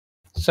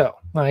So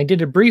I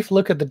did a brief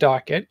look at the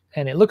docket,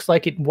 and it looks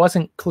like it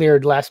wasn't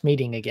cleared last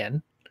meeting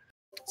again.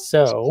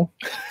 So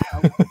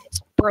it's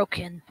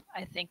broken,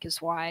 I think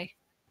is why.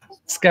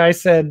 Sky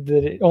said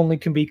that it only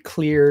can be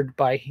cleared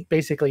by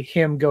basically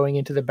him going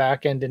into the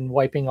back end and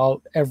wiping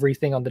out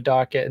everything on the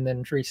docket and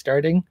then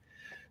restarting.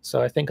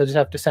 So I think I'll just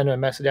have to send him a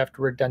message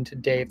after we're done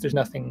today. If there's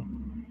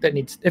nothing that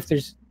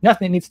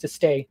needs to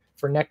stay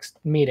for next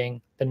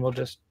meeting, then we'll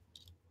just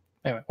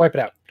wipe it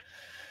out.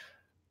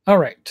 All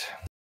right.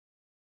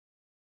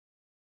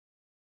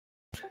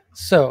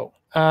 So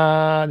there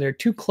are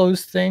two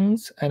closed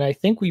things, and I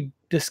think we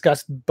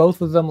discussed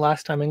both of them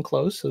last time in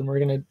close, so we're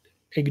going to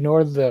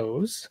ignore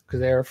those because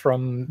they're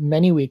from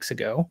many weeks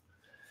ago.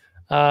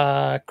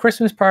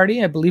 Christmas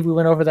party, I believe we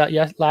went over that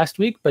last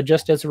week, but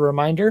just as a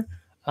reminder,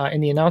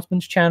 in the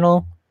announcements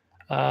channel,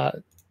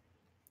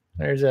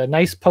 there's a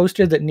nice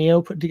poster that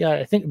Neo put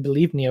together. I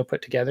believe Neo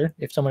put together.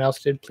 If someone else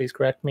did, please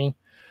correct me.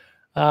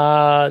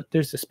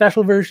 There's a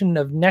special version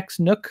of Next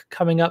Nook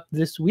coming up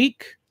this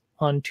week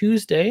on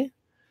Tuesday.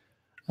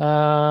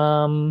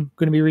 Going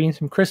to be reading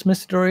some Christmas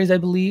stories, I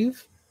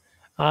believe.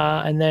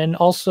 And then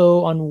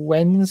also on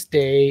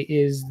Wednesday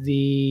is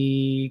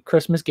the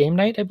Christmas game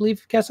night, I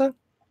believe, Kessa?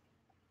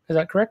 Is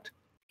that correct?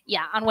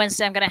 Yeah, on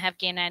Wednesday I'm going to have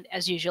game night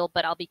as usual,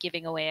 but I'll be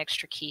giving away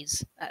extra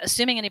keys,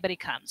 assuming anybody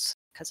comes,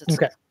 because it's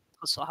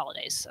close to the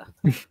holidays. So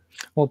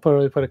we'll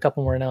probably put a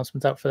couple more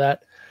announcements out for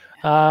that.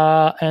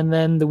 And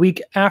then the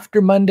week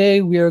after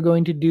Monday, we are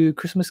going to do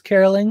Christmas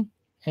caroling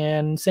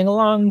and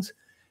sing-alongs.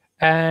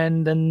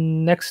 And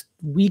then next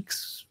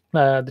week's,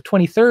 the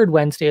 23rd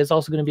Wednesday, is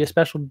also going to be a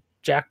special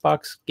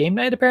Jackbox game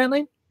night,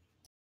 apparently.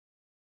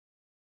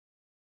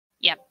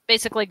 Yeah,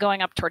 basically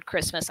going up toward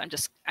Christmas, I'm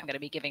going to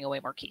be giving away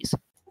more keys.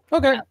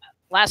 Okay.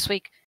 Last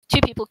week, 2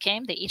 people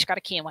came. They each got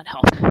a key and went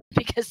home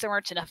because there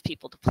weren't enough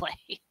people to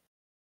play.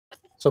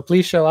 So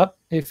please show up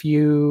if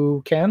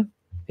you can.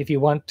 If you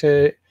want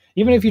to,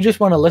 even if you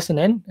just want to listen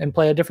in and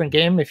play a different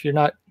game, if you're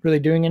not really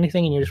doing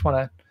anything and you just want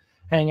to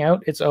hang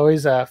out, it's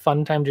always a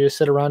fun time to just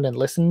sit around and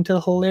listen to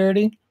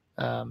hilarity,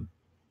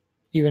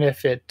 even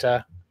if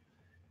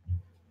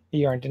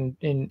you aren't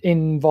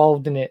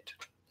involved in it.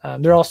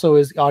 There also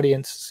is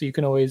audience, so you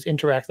can always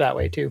interact that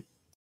way too.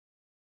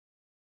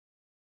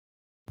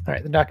 All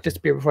right, the doc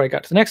disappeared before I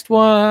got to the next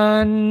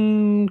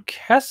one.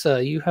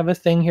 Kessa, you have a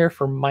thing here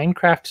for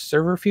Minecraft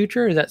server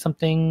future. Is that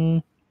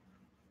something?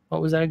 What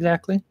was that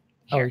exactly?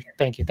 Here. Oh,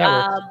 thank you.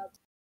 That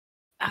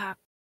works.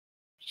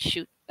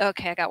 Shoot.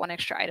 Okay, I got one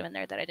extra item in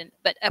there that I didn't.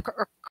 But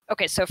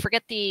okay, so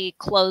forget the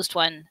closed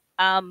one.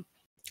 I'm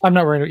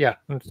not worried. Yeah,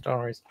 don't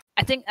worry.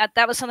 I think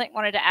that was something I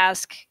wanted to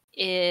ask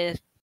if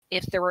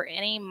there were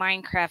any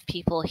Minecraft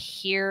people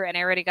here, and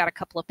I already got a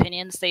couple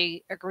opinions.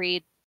 They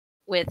agreed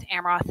with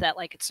Amroth that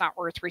it's not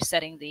worth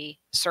resetting the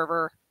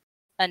server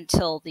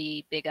until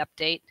the big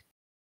update,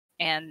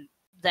 and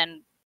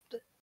then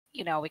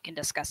we can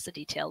discuss the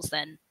details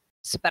then.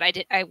 So, but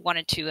I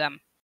wanted to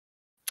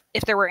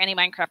if there were any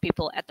Minecraft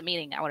people at the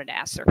meeting, I wanted to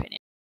ask their opinion.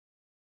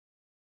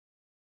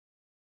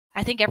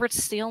 I think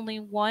Everett's the only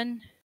one.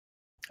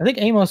 I think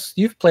Amos,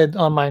 you've played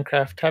on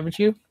Minecraft, haven't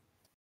you?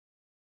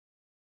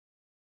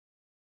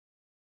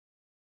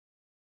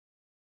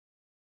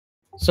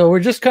 So we're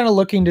just kind of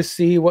looking to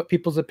see what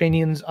people's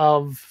opinions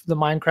of the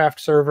Minecraft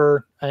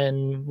server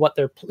and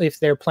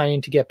if they're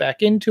planning to get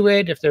back into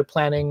it, if they're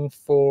planning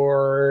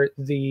for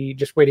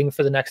just waiting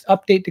for the next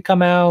update to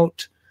come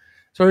out.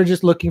 So we're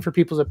just looking for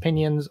people's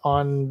opinions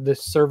on the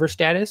server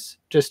status.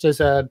 Just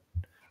as a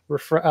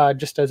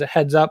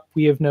heads up,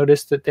 we have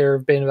noticed that there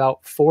have been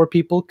about 4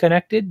 people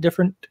connected,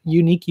 different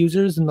unique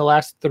users in the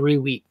last 3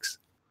 weeks.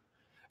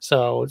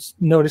 So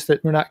notice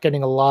that we're not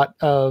getting a lot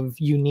of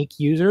unique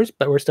users,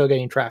 but we're still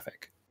getting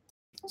traffic.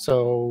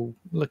 So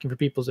looking for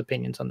people's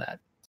opinions on that.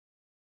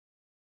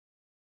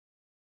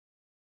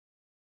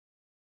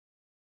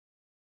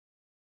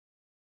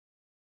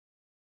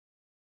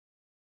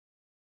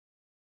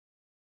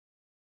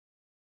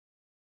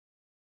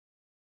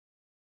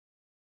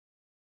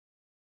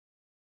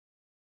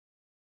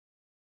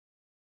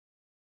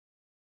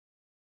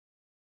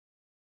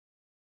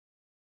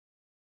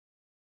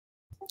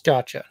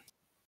 Gotcha.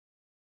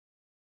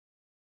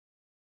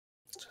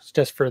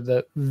 Just for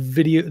the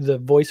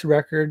voice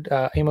record,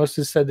 Amos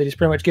has said that he's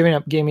pretty much giving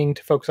up gaming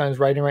to focus on his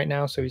writing right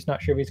now, so he's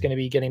not sure if he's going to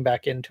be getting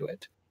back into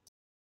it.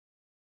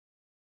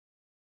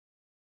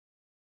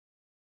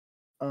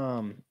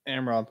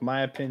 Amroth,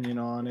 my opinion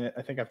on it,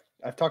 I think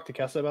I've talked to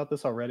Kessa about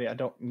this already. I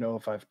don't know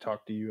if I've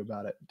talked to you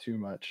about it too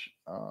much.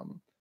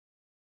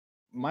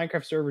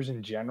 Minecraft servers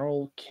in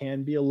general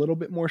can be a little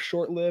bit more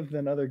short-lived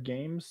than other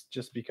games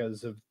just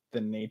because of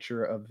the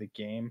nature of the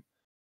game.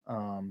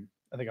 I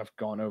think I've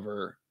gone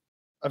over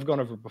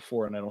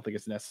before, and I don't think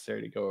it's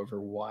necessary to go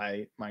over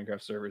why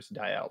Minecraft servers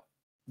die out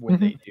when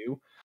they do.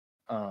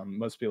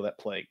 Most people that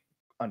play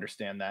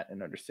understand that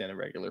and understand the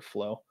regular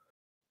flow.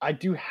 I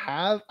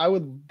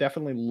would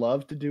definitely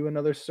love to do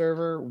another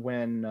server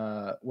when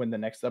the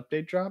next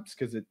update drops,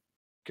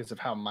 because of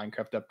how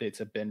Minecraft updates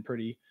have been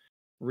pretty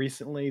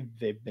recently.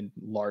 They've been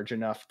large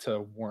enough to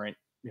warrant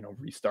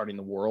restarting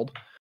the world.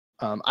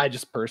 I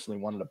just personally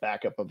wanted a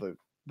backup of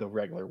the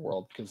regular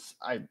world because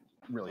I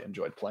really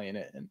enjoyed playing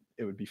it, and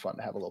it would be fun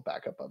to have a little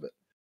backup of it,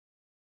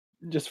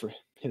 just for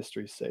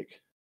history's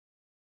sake.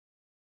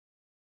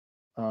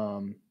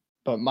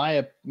 But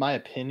my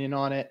opinion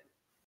on it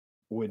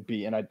would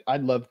be, and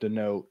I'd love to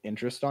know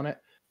interest on it,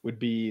 would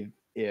be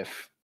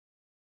if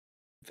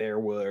there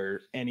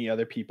were any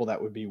other people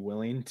that would be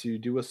willing to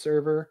do a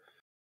server.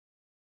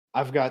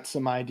 I've got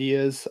some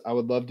ideas. I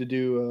would love to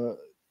do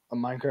a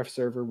Minecraft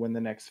server when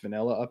the next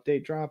vanilla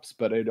update drops,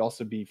 but it'd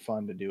also be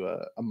fun to do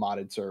a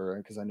modded server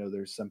because I know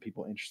there's some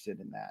people interested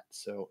in that.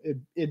 So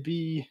it'd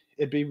be,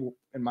 in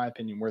my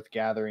opinion, worth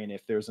gathering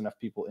if there's enough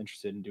people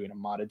interested in doing a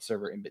modded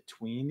server in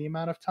between the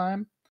amount of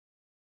time.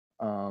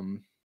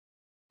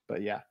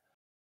 But yeah,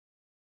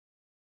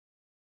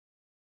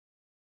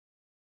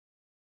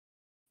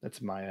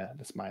 that's my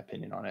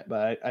opinion on it.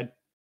 But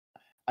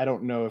I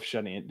don't know if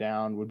shutting it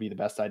down would be the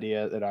best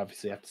idea. That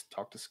obviously have to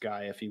talk to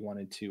Sky if he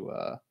wanted to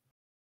a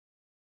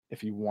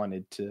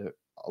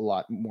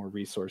lot more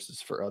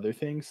resources for other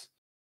things,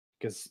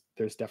 because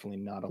there's definitely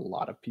not a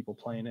lot of people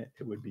playing it.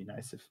 It would be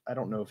nice if, I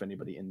don't know if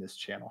anybody in this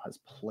channel has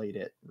played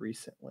it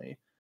recently.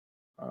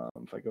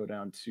 If I go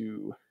down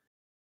to,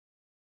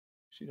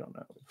 actually don't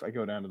know, if I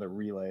go down to the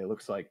relay, it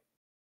looks like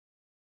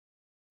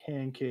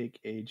Pancake,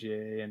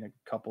 AJ, and a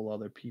couple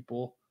other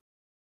people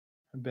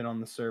have been on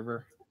the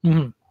server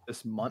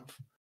this month.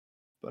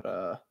 But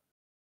yeah,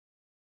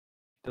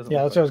 that's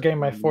what I was getting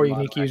my 4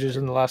 unique users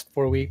in the last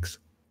 4 weeks.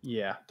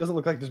 Yeah, doesn't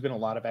look like there's been a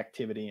lot of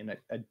activity, and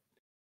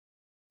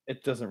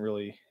it doesn't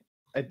really.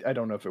 I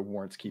don't know if it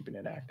warrants keeping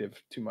it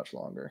active too much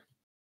longer.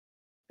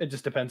 It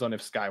just depends on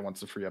if Sky wants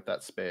to free up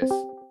that space.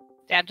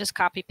 Yeah, I'm just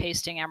copy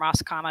pasting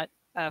Amroth's comment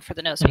for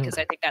the notes because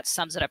I think that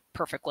sums it up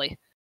perfectly.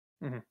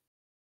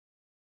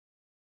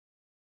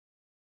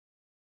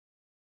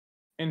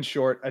 In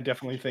short, I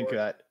definitely think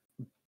that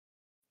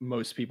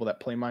most people that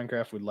play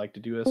Minecraft would like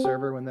to do a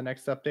server when the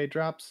next update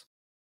drops.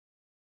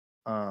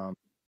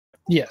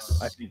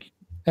 Yes, I think,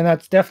 and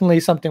that's definitely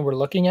something we're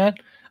looking at.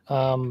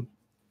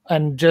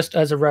 And just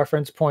as a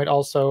reference point,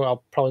 also,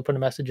 I'll probably put a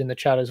message in the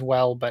chat as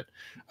well. But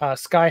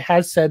Sky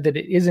has said that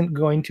it isn't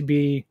going to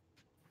be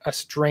a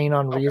strain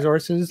on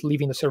resources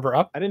leaving the server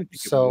up. I didn't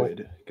think it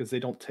would, because they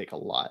don't take a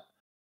lot.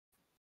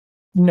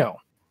 No,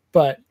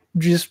 but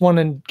just want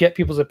to get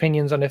people's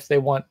opinions on if they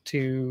want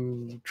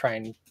to try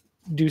and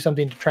do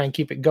something to try and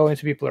keep it going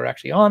so people are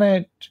actually on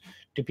it.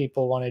 Do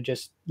people want to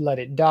just let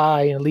it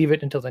die and leave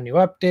it until the new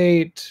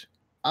update?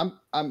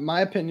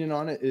 My opinion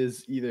on it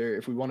is either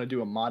if we want to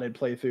do a modded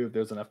playthrough, if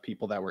there's enough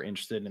people that were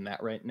interested in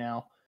that right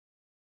now,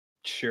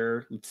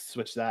 sure, let's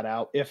switch that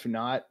out. If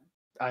not,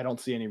 I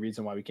don't see any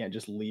reason why we can't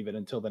just leave it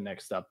until the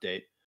next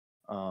update.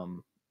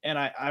 And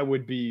I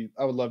would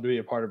love to be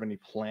a part of any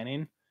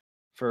planning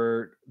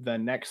for the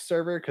next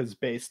server, because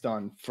based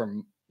on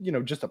from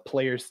just a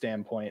player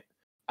standpoint,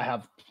 I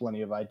have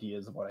plenty of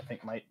ideas of what I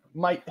think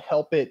might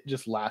help it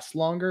just last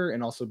longer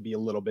and also be a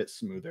little bit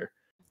smoother.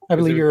 I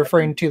believe you're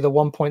referring to the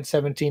 1.17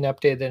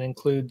 update that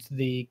includes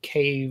the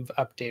cave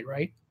update,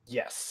 right?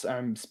 Yes,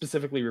 I'm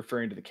specifically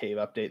referring to the cave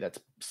update that's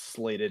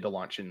slated to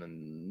launch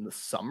in the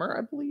summer,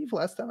 I believe,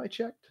 last time I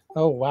checked.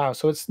 Oh, wow.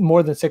 So it's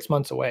more than 6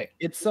 months away.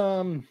 It's,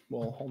 well,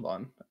 hold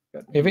on.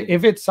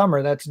 If it's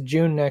summer, that's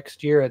June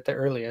next year at the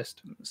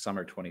earliest.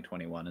 Summer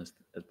 2021 is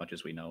as much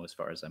as we know, as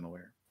far as I'm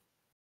aware.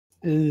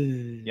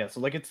 Yeah, so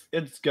like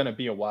it's gonna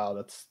be a while.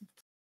 Let's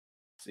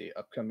see,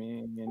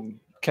 upcoming, and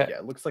yeah,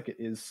 it looks like it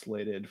is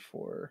slated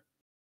for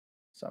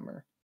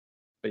summer.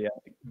 But yeah.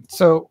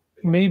 So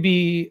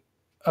maybe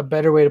a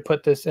better way to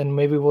put this, and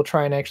maybe we'll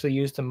try and actually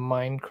use the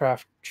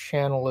Minecraft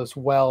channel as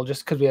well,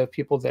 just because we have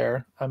people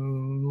there.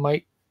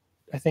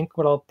 I think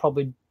what I'll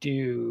probably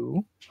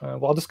do,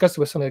 well, I'll discuss it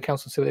with some of the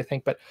council, see what they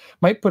think, but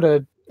might put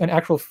an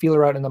actual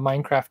feeler out in the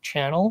Minecraft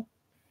channel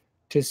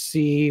to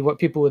see what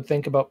people would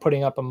think about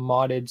putting up a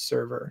modded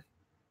server.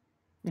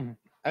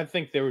 I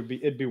think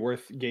it'd be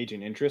worth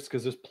gauging interest,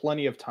 because there's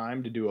plenty of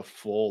time to do a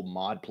full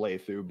mod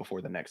playthrough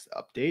before the next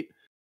update.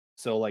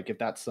 So like if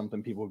that's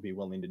something people would be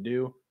willing to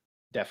do,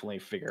 definitely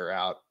figure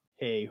out,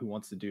 hey, who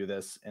wants to do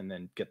this, and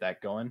then get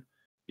that going.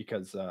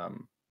 Because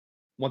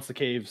once the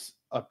caves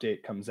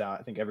update comes out,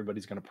 I think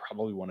everybody's going to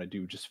probably want to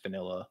do just a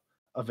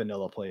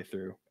vanilla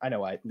playthrough. I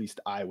know at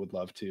least I would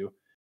love to.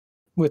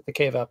 With the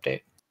cave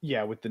update.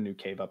 Yeah, with the new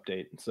cave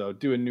update. So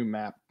do a new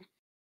map,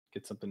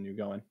 get something new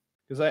going.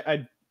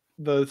 Because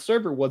the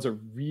server was a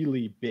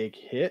really big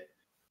hit,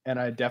 and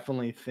I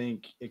definitely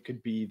think it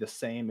could be the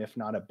same, if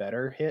not a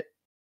better hit,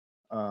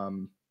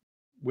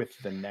 with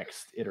the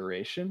next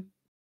iteration.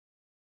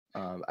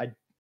 I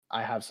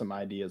have some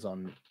ideas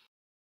on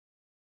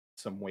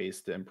some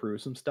ways to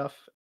improve some stuff,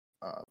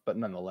 but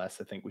nonetheless,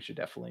 I think we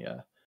should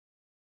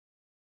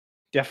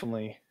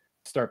definitely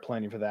start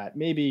planning for that.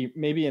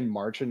 Maybe in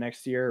March of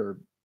next year, or a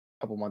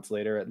couple months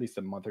later, at least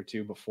a month or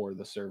two before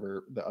the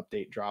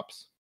update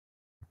drops.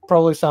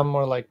 Probably some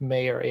more like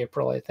May or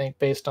April, I think,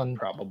 based on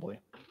probably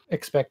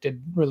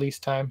expected release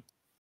time.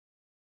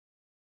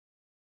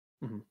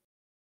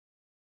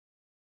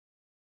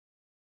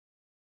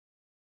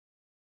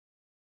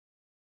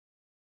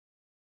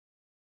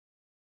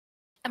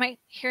 am I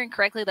hearing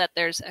correctly that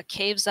there's a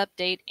caves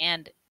update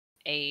and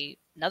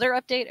another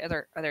update?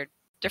 Are there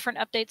different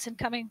updates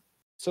incoming?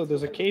 So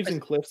there's a Caves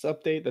and Cliffs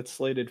update that's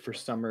slated for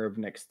summer of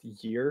next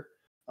year.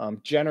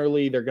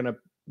 Generally, they're gonna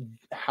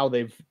how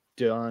they've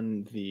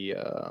done the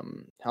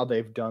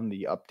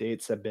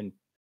updates have been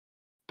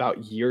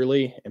about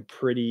yearly and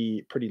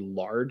pretty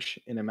large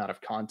in amount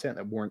of content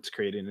that warrants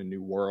creating a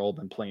new world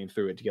and playing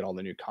through it to get all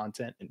the new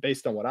content. And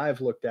based on what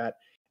I've looked at,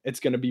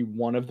 it's going to be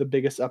one of the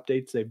biggest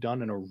updates they've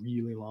done in a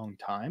really long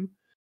time.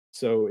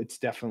 So it's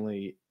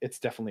definitely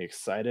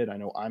excited. I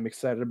know I'm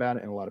excited about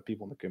it, and a lot of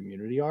people in the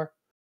community are.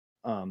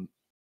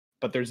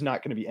 But there's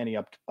not going to be any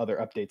other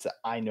updates that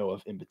I know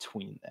of in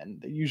between then.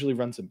 They usually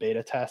run some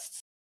beta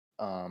tests.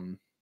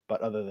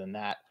 But other than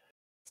that,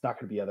 it's not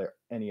going to be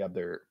any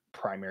other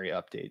primary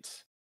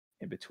updates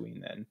in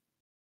between then.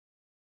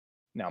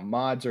 Now,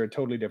 mods are a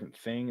totally different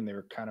thing, and they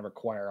kind of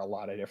require a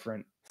lot of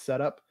different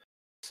setup.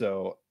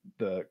 So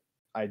the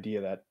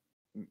idea that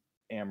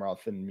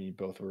Amroth and me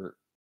both were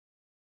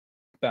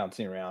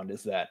bouncing around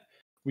is that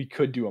we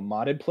could do a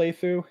modded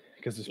playthrough,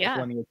 because there's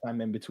plenty of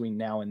time in between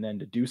now and then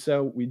to do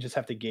so. We just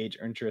have to gauge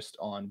interest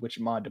on which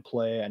mod to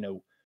play. I know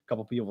a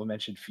couple people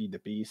mentioned Feed the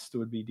Beast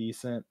would be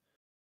decent.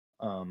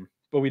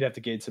 But we'd have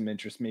to gauge some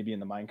interest maybe in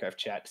the Minecraft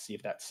chat to see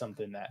if that's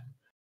something that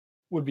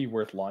would be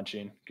worth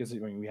launching, because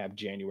when we have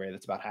January,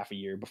 that's about half a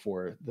year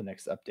before the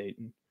next update.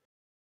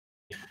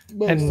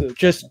 And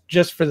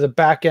just for the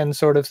back end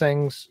sort of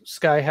things,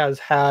 Sky has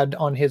had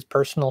on his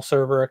personal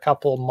server a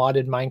couple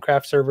modded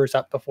Minecraft servers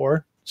up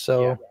before.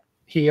 So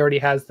he already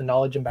has the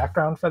knowledge and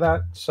background for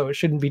that. So it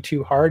shouldn't be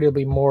too hard. It'll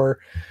be more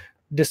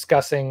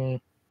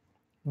discussing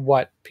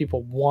what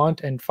people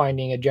want and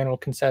finding a general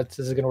consensus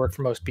is going to work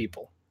for most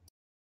people.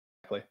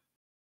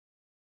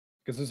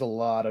 Because there's a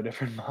lot of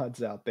different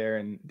mods out there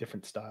and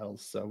different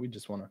styles. So we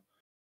just want to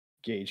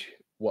gauge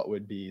what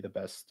would be the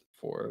best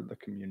for the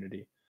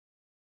community,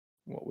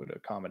 what would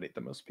accommodate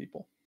the most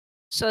people.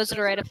 So is it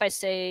all right if I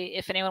say,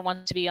 if anyone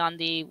wants to be on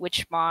the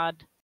which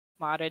modded,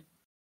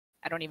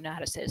 I don't even know how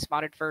to say this,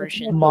 modded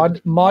version?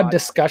 Mod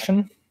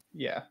discussion?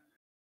 Yeah.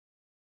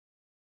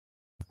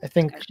 I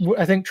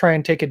think try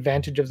and take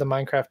advantage of the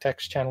Minecraft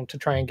text channel to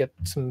try and get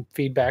some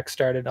feedback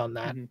started on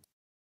that. Mm-hmm.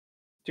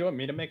 Do you want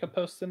me to make a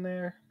post in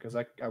there? Because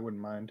I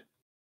wouldn't mind.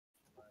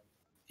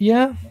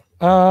 Yeah.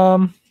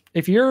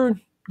 If you're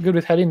good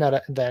with heading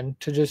that, then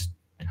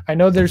I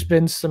know there's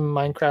been some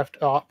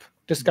Minecraft op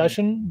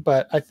discussion,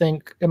 but I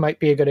think it might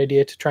be a good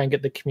idea to try and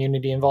get the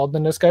community involved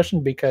in discussion,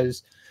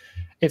 because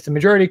if the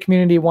majority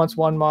community wants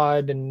one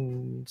mod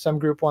and some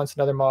group wants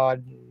another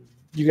mod,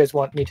 you guys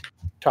want me to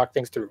talk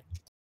things through.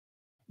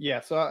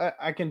 Yeah, so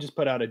I can just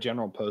put out a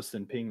general post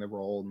and ping the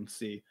role and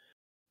see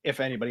if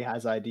anybody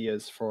has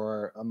ideas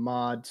for a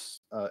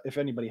mods, if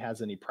anybody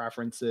has any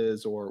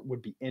preferences or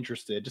would be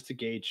interested, just to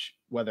gauge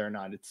whether or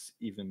not it's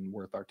even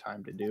worth our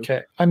time to do.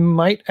 Okay. I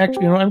might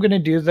actually, what I'm going to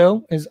do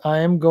though, is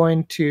hi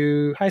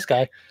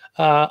Sky.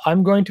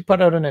 I'm going to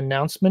put out an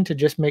announcement to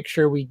just make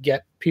sure we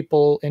get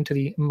people into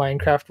the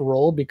Minecraft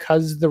role,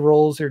 because the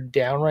roles are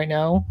down right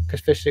now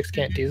because Fish6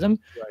 can't do them,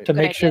 to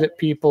make sure that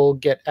people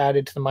get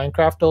added to the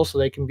Minecraft role so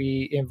they can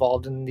be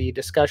involved in the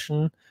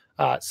discussion.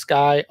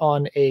 Sky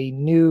on a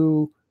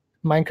new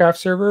Minecraft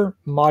server,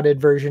 modded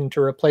version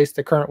to replace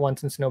the current one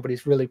since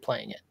nobody's really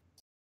playing it.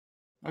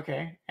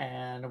 Okay,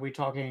 and are we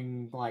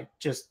talking like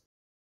just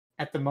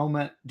at the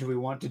moment, do we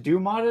want to do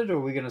modded, or are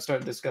we going to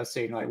start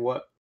discussing like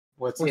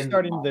what's We're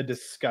starting the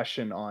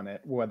discussion on it,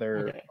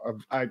 whether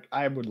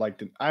I wouldn't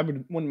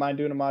mind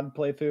doing a modded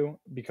playthrough,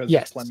 because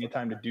there's plenty of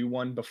time to do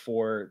one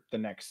before the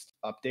next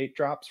update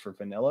drops for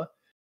vanilla.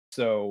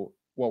 So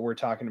what we're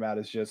talking about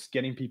is just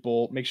getting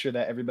people, make sure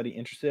that everybody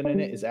interested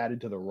in it is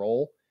added to the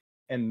role,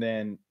 and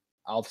then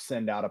I'll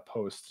send out a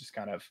post just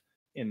kind of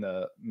in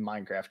the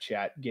Minecraft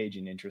chat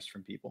gauging interest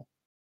from people.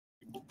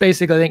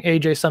 Basically, I think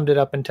AJ summed it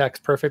up in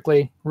text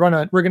perfectly. We're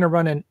going to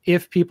run an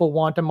if people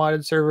want a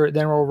modded server,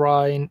 then we'll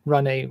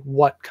run a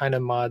what kind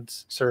of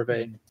mods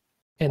survey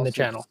in the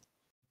channel.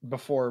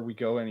 Before we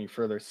go any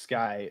further,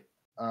 Sky,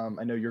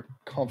 I know you're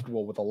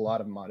comfortable with a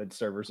lot of modded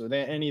servers. Are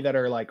there any that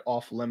are like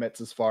off limits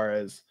as far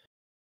as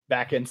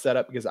backend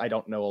setup? Because I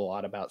don't know a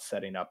lot about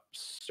setting up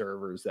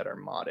servers that are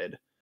modded.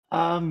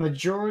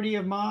 Majority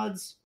of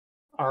mods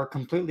are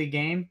completely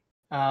game.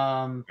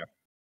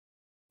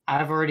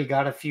 I've already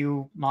got a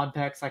few mod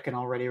packs I can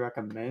already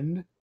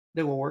recommend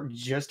that will work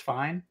just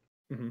fine.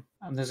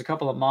 There's a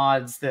couple of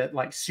mods that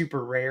like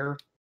super rare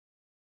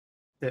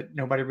that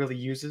nobody really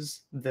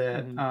uses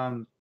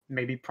that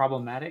may be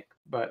problematic,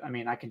 but I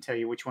mean, I can tell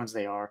you which ones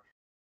they are.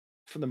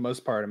 For the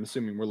most part, I'm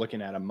assuming we're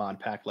looking at a mod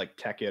pack like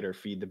Tech It or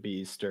Feed the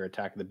Beast or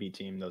Attack the B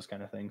Team, those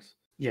kind of things.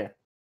 Yeah.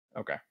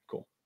 Okay,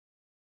 cool.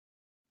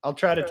 I'll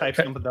try to type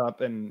something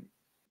up and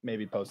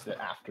maybe post it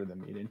after the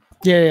meeting.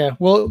 Yeah.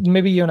 Well,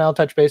 maybe you and I'll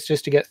touch base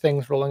just to get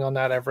things rolling on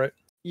that, Everett.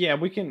 Yeah,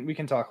 we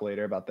can talk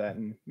later about that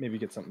and maybe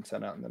get something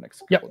sent out in the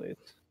next couple days.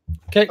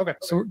 Okay.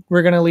 So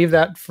we're going to leave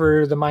that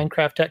for the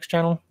Minecraft text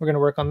channel. We're going to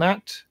work on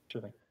that.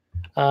 Sure thing.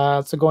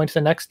 So going to the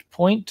next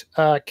point,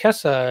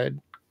 Kessa,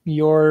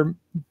 your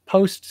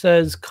post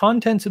says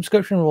content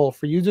subscription rule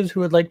for users who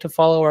would like to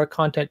follow our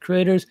content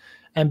creators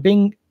and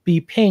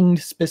be pinged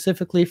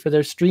specifically for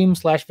their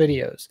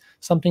stream/videos.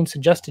 Something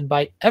suggested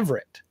by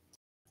Everett.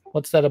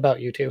 What's that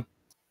about, you two?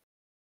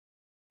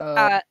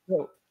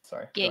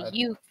 Sorry.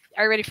 Yeah,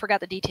 I already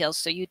forgot the details,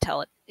 so you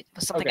tell it. It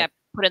was something Okay. I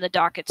put in the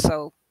docket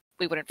so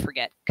we wouldn't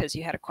forget because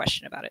you had a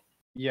question about it.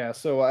 Yeah,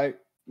 so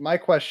my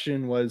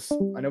question was,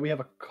 I know we have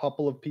a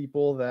couple of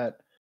people that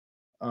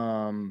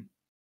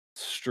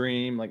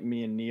stream, like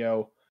me and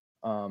Neo.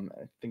 I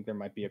think there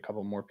might be a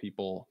couple more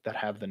people that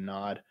have the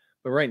nod.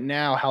 But right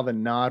now, how the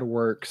nod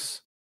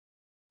works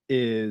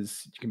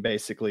is you can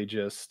basically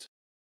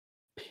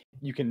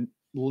you can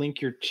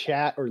link your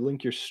chat or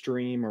link your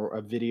stream or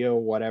a video,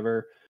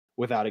 whatever,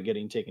 without it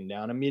getting taken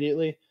down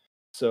immediately.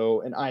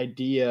 So an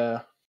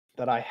idea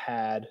that I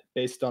had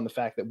based on the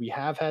fact that we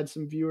have had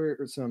some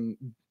some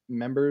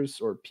members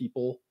or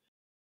people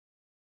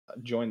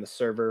join the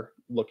server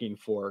looking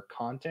for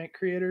content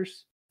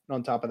creators. And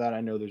on top of that,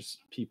 I know there's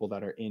people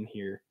that are in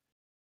here.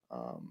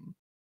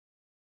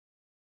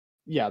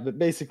 Yeah, but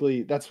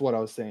basically that's what I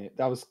was saying.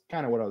 That was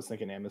kind of what I was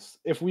thinking, Amos.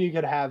 If we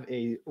could have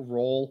a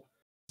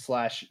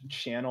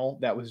role/channel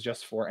that was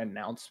just for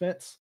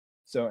announcements,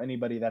 so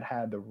anybody that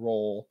had the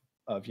role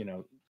of,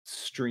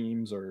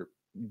 streams or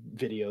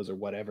videos or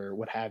whatever,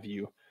 what have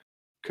you,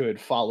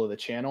 could follow the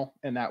channel,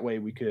 and that way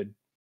we could,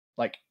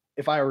 like,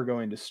 if I were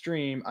going to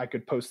stream, I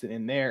could post it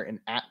in there and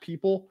at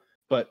people,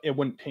 but it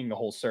wouldn't ping the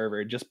whole server.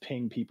 It'd just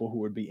ping people who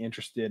would be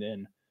interested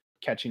in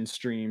catching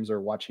streams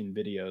or watching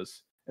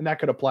videos. And that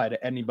could apply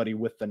to anybody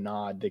with the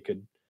nod. They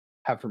could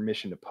have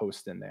permission to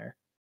post in there.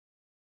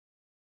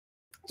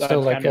 So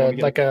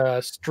like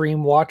a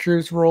stream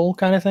watchers role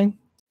kind of thing?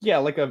 Yeah,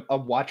 like a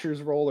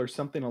watcher's role or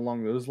something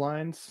along those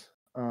lines.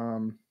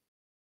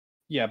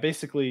 Yeah,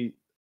 basically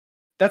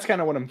that's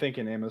kind of what I'm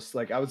thinking, Amos.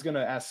 Like, I was going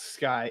to ask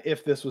Sky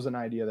if this was an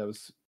idea that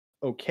was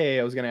okay.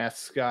 I was going to ask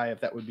Sky if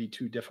that would be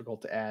too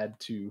difficult to add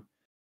to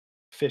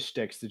Fish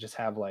Sticks, to just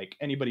have, like,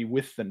 anybody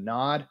with the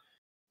nod,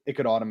 it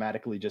could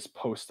automatically just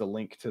post a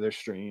link to their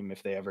stream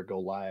if they ever go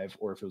live,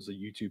 or if it was a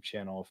YouTube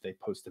channel, if they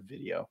post a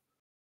video.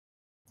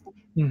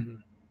 Mm-hmm.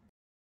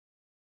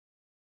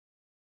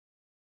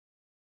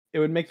 It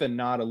would make the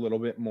nod a little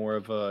bit more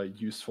of a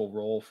useful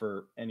role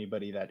for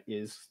anybody that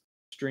is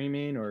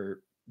streaming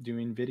or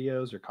doing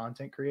videos or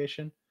content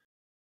creation.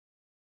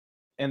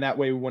 And that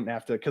way we wouldn't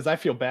have to, because I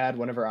feel bad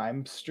whenever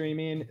I'm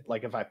streaming,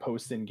 like if I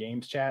post in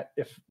games chat,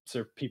 if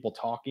there are people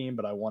talking,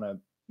 but I want to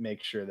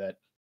make sure that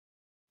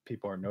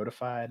people are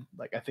notified.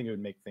 Like, I think it would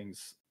make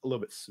things a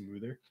little bit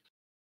smoother.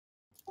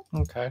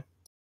 Okay.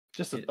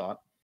 Just a thought.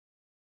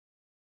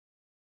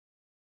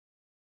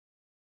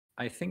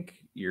 I think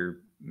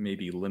you're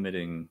maybe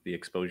limiting the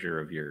exposure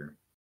of your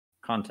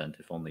content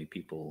if only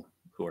people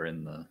who are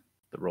in the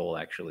role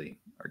actually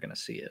are going to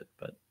see it.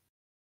 But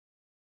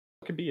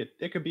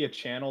it could be a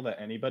channel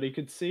that anybody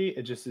could see.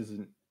 It just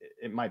isn't.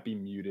 It might be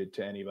muted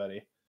to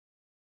anybody.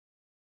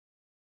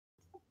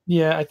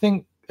 Yeah, I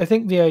think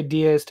the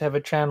idea is to have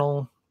a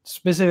channel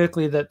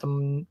specifically that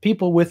the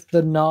people with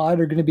the nod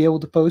are going to be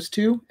able to post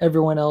to.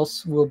 Everyone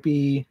else will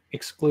be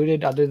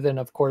excluded, other than,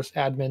 of course,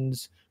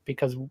 admins,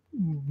 because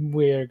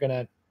we're going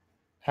to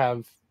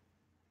have.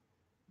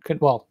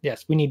 Well,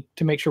 yes, we need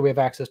to make sure we have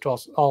access to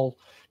all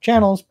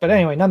channels. But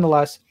anyway,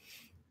 nonetheless,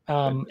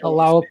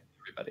 allow.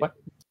 What?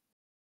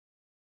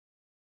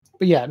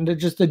 But yeah,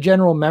 just the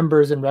general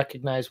members and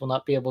recognize will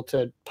not be able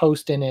to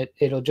post in it.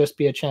 It'll just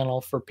be a channel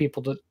for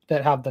people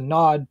that have the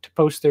nod to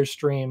post their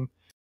stream,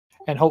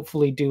 and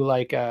hopefully do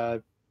like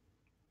a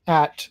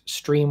at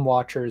stream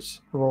watchers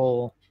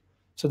role,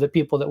 so that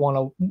people that want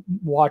to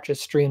watch a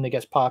stream that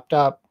gets popped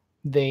up,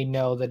 they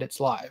know that it's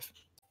live.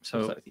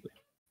 So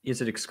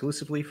is it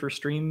exclusively for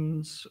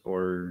streams,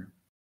 or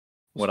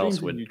what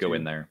else would go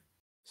in there?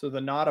 So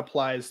the nod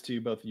applies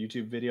to both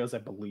YouTube videos, I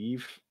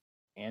believe,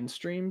 and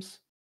streams.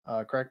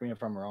 Correct me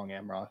if I'm wrong,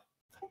 Amroth.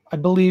 I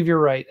believe you're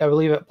right. I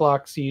believe it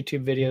blocks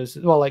YouTube videos,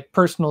 well, like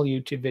personal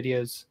YouTube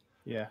videos.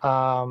 Yeah.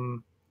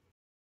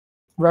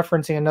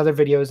 Referencing another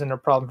video isn't a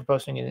problem for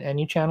posting in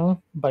any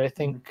channel, but I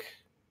think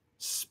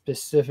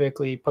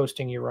specifically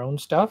posting your own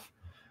stuff.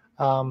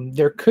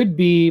 There could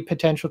be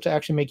potential to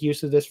actually make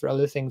use of this for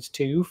other things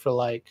too, for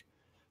like,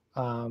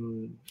 I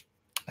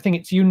think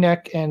it's you,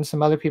 Nick, and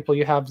some other people.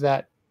 You have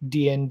that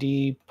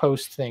D&D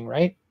post thing,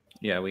 right?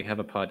 Yeah, we have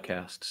a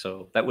podcast,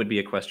 so that would be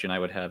a question I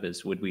would have: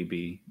 is would we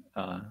be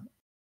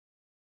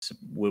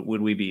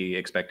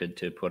expected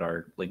to put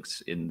our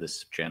links in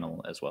this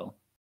channel as well?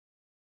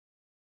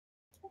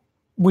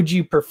 Would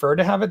you prefer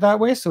to have it that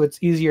way so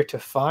it's easier to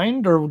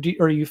find, or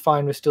are you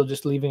fine with still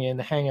just leaving it in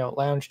the Hangout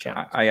Lounge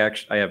channel? I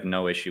have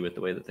no issue with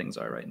the way that things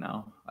are right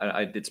now.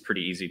 It's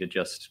pretty easy to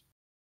just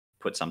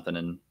put something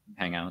in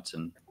Hangouts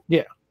and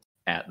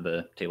at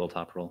the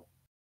tabletop role.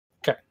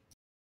 Okay.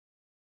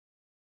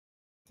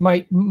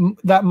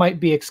 That might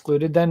be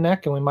excluded then,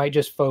 Nick, and we might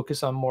just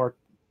focus on more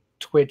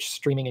Twitch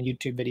streaming and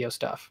YouTube video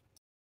stuff.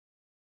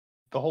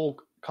 The whole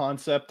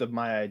concept of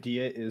my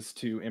idea is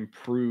to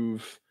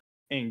improve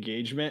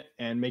engagement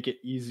and make it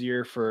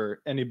easier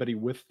for anybody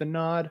with the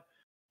nod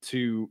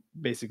to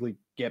basically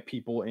get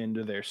people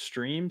into their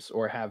streams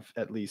or have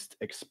at least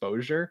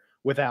exposure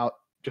without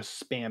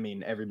just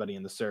spamming everybody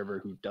in the server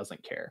who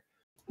doesn't care.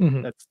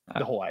 Mhm. That's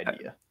the whole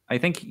idea. I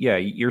think, yeah,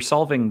 you're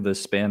solving the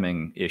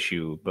spamming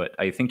issue, but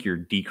I think you're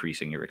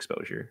decreasing your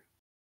exposure.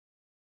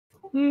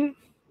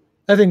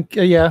 I think,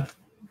 yeah,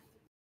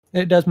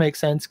 it does make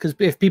sense, because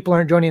if people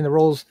aren't joining the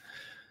roles,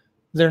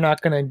 they're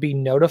not going to be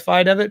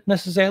notified of it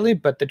necessarily,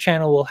 but the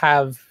channel will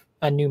have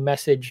a new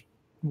message,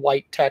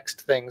 white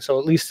text thing, so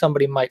at least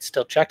somebody might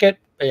still check it.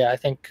 But yeah, I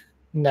think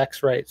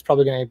next, right, it's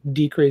probably going to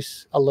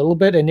decrease a little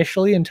bit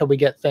initially until we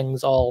get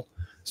things all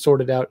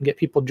sorted out and get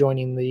people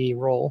joining the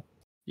role.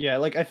 Yeah,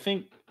 like I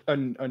think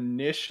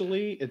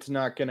initially it's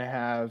not going to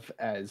have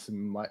as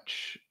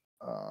much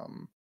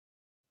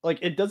like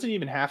it doesn't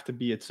even have to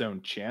be its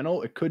own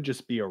channel. It could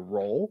just be a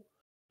role,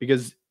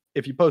 because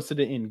if you posted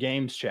it in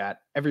games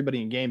chat,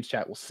 everybody in games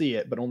chat will see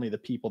it, but only the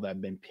people that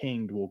have been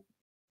pinged will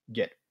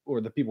get,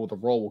 or the people with the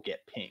role will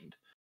get pinged.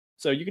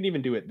 So you can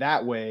even do it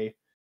that way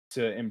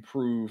to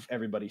improve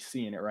everybody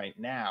seeing it right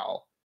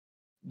now.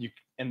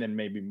 And then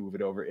maybe move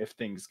it over if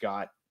things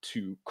got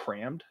too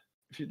crammed,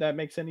 if that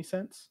makes any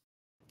sense.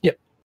 Yep.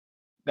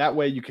 That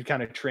way you could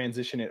kind of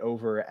transition it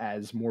over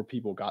as more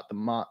people got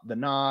the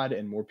nod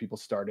and more people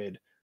started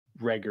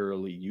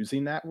regularly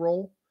using that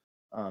role.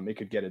 It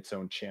could get its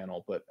own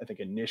channel, but I think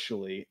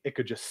initially it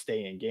could just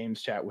stay in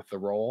games chat with the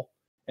role,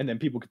 and then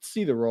people could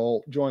see the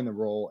role, join the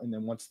role, and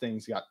then once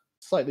things got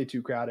slightly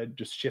too crowded,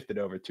 just shift it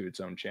over to its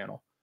own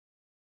channel.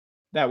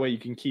 That way you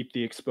can keep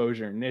the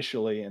exposure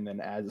initially, and then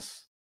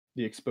as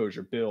the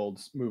exposure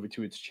builds, move it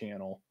to its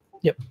channel.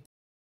 Yep.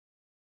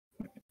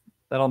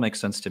 That all makes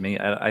sense to me.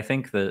 I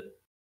think that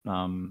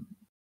the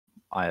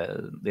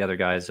other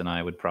guys and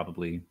I would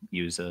probably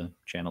use a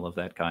channel of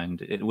that kind.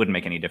 It wouldn't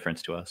make any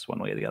difference to us one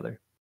way or the other.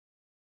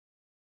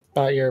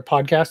 Your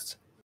podcasts?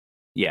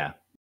 Yeah.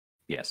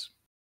 Yes.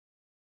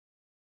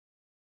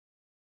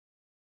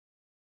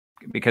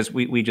 Because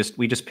we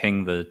just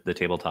ping the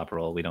tabletop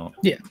role. We don't.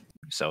 Yeah.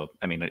 So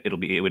I mean, it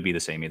would be the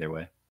same either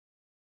way.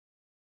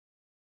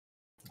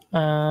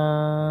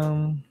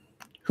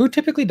 Who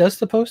typically does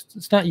the post?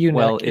 It's not you,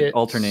 Well, Nick, it it's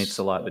alternates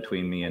a lot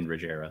between me and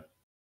Rogera.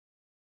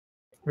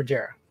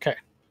 Rogera. Okay.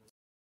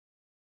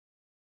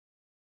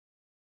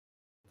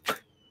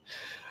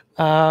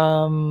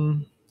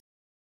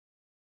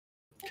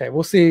 Okay,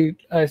 we'll see.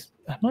 I'm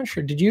not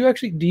sure. Do you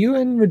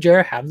and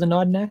Rogera have the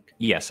nod, Nick?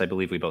 Yes, I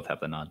believe we both have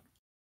the nod.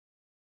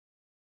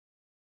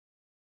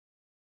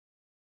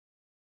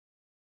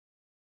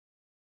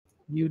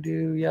 You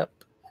do, yep.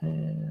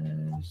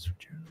 And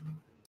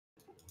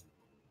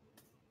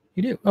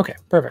you do. Okay,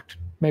 perfect.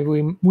 Maybe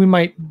we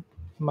might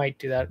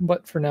do that,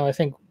 but for now, I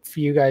think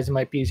for you guys, it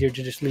might be easier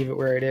to just leave it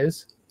where it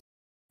is.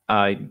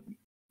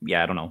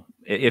 Yeah, I don't know.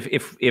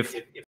 If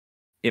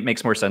it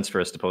makes more sense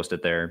for us to post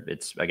it there,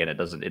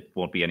 it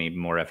won't be any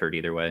more effort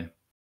either way.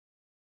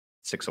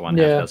 6 of one,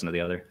 half dozen of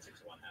the other.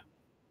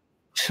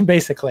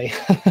 Basically.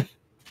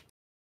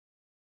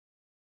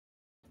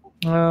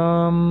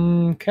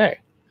 Okay.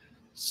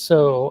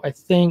 So I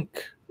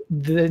think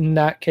in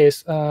that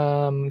case,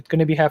 going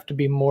to have to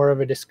be more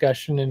of a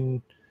discussion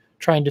and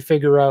trying to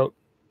figure out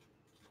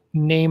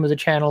name of the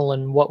channel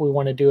and what we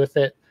want to do with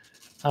it.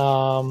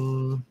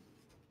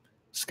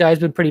 Sky's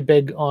been pretty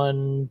big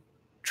on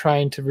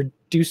trying to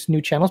reduce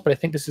new channels, but I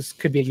think this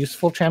could be a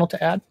useful channel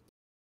to add.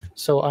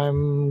 So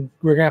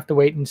we're gonna have to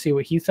wait and see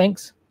what he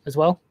thinks as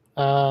well.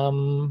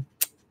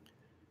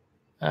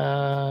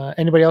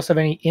 Anybody else have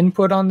any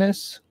input on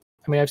this?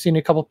 I mean, I've seen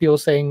a couple people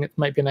saying it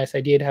might be a nice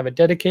idea to have a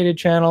dedicated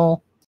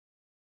channel.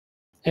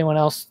 Anyone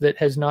else that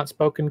has not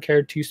spoken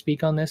cared to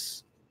speak on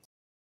this?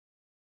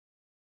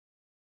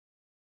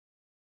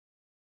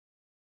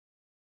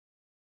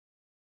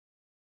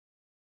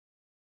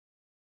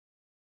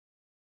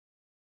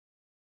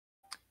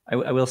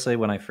 I will say,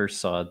 when I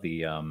first saw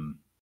the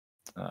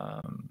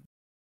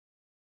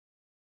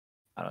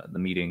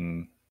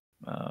meeting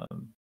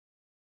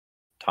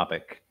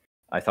topic,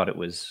 I thought it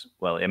was,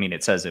 well, I mean,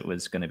 it says it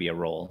was going to be a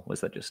role. Was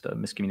that just a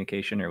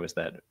miscommunication, or was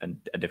that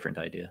a different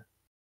idea?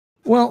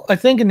 Well, I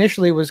think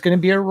initially it was going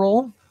to be a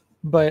role,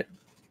 but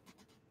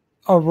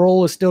a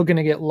role is still going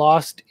to get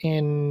lost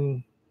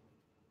in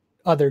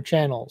other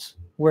channels.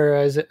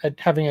 Whereas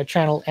having a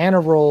channel and a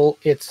role,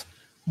 it's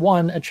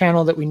a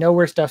channel that we know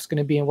where stuff's going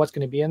to be and what's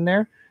going to be in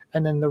there.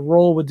 And then the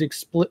role would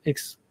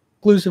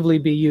exclusively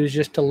be used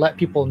just to let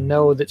people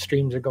know that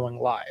streams are going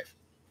live.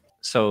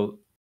 So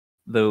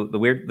the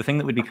thing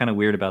that would be kind of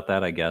weird about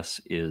that, I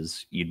guess,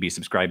 is you'd be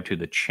subscribed to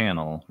the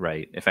channel,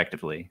 right,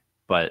 effectively,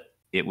 but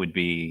it would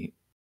be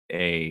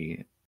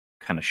a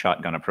kind of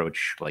shotgun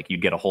approach. Like,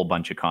 you'd get a whole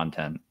bunch of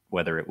content,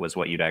 whether it was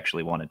what you'd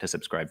actually wanted to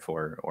subscribe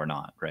for or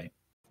not, right?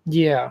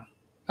 Yeah.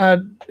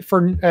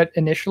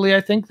 Initially, I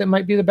think that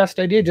might be the best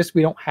idea. Just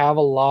we don't have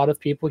a lot of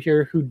people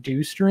here who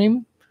do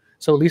stream.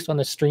 So at least on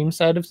the stream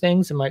side of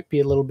things, it might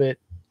be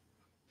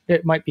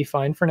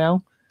fine for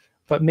now.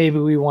 but maybe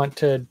we want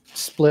to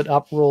split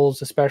up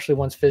roles, especially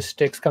once Fist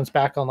Sticks comes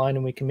back online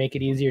and we can make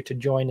it easier to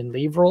join and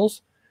leave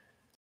roles.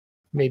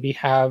 Maybe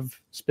have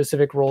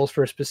specific roles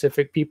for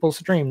specific people's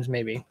streams,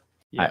 maybe.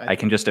 Yeah, I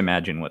can just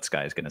imagine what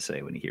Sky's going to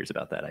say when he hears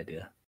about that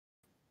idea.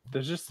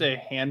 There's just a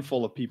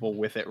handful of people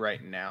with it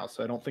right now,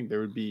 so I don't think there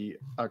would be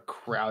a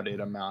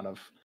crowded amount of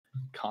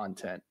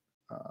content.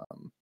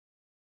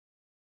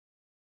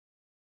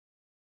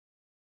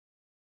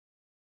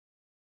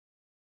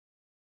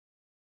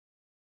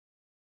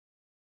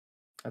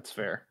 That's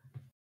fair,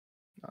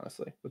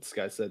 honestly, what this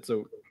guy said.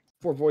 So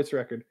for voice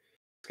record,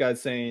 this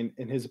guy's saying,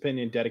 in his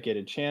opinion,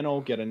 dedicated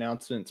channel, get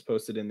announcements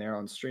posted in there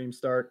on stream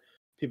start.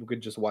 People could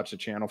just watch the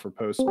channel for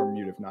posts or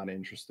mute if not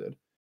interested.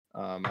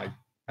 I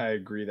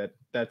agree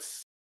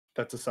that's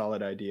a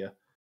solid idea.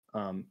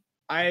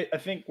 I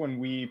think when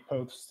we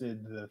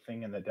posted the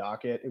thing in the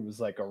docket, it was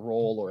like a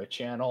role or a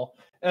channel.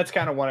 And that's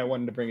kind of what I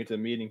wanted to bring it to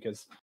the meeting,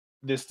 because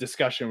this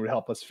discussion would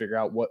help us figure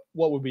out what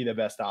would be the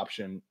best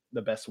option,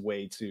 the best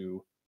way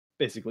to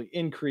basically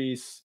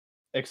increase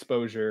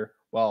exposure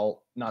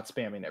while not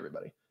spamming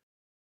everybody.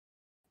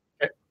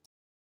 Okay.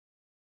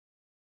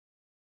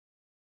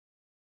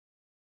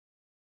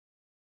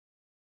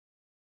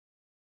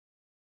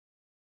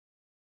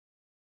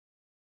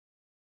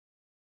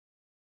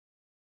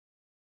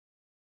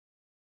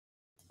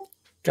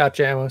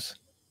 Gotcha, Amos.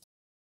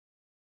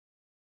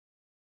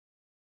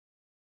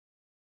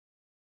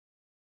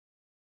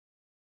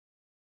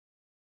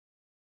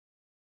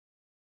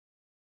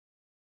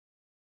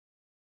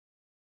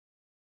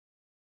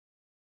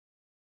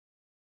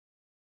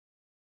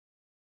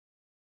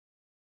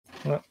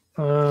 Well,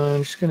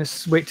 I'm just going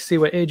to wait to see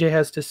what AJ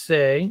has to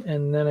say,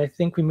 and then I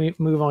think we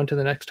move on to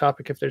the next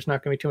topic if there's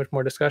not going to be too much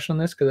more discussion on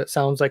this, because it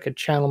sounds like a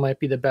channel might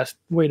be the best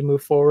way to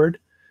move forward.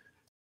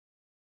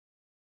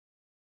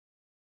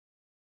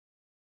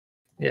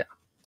 Yeah.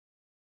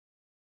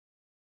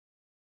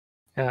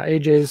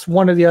 AJ's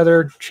one or the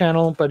other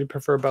channel, but he'd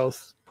prefer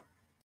both.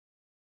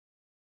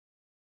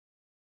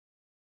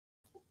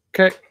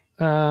 Okay.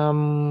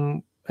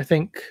 I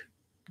think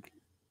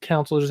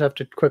council just have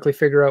to quickly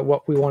figure out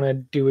what we want to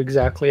do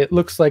exactly. It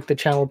looks like the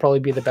channel will probably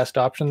be the best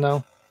option,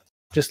 though.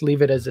 Just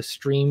leave it as a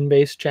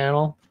stream-based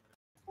channel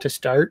to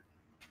start,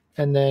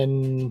 and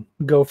then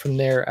go from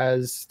there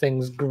as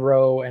things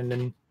grow and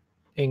then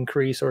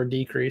increase or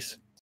decrease.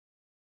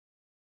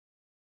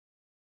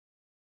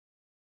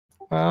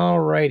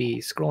 Alrighty,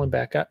 scrolling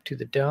back up to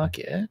the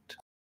docket.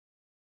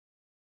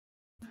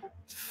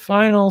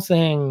 Final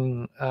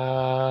thing,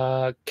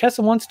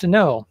 Kessa wants to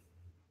know,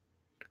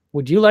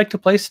 would you like to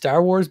play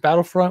Star Wars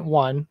Battlefront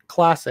 1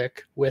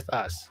 Classic with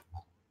us?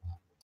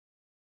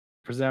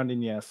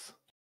 Resounding yes.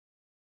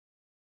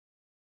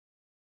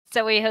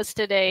 So we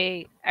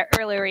hosted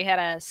earlier we had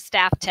a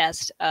staff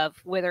test of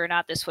whether or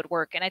not this would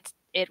work, and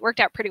it worked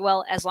out pretty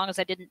well as long as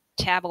I didn't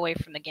tab away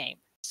from the game.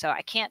 So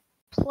I can't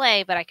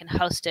play, but I can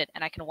host it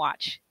and I can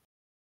watch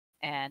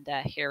and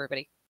hear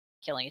everybody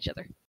killing each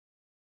other.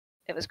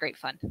 It was great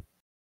fun.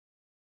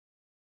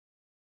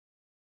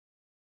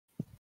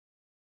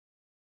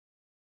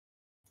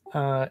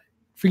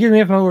 Forgive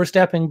me if I'm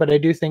overstepping, but I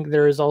do think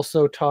there is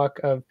also talk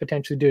of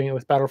potentially doing it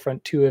with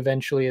Battlefront 2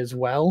 eventually as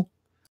well.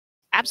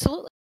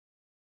 Absolutely.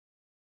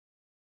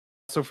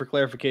 So for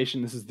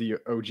clarification, this is the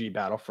OG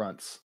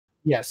Battlefronts.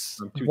 Yes.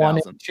 From 1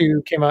 2000. and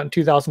 2 came out in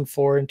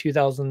 2004 and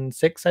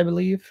 2006, I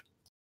believe.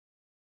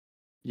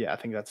 Yeah, I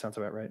think that sounds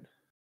about right.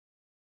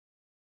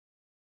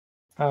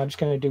 I'm just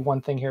going to do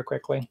one thing here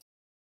quickly.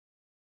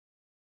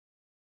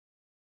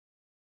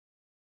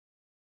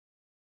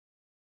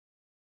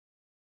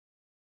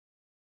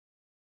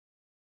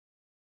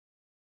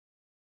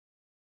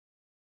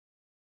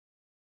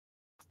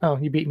 Oh,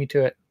 you beat me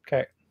to it.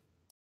 Okay.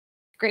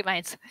 Great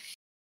minds.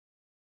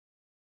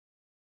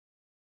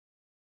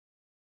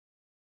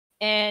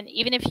 And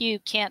even if you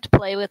can't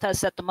play with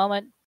us at the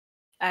moment,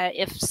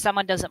 if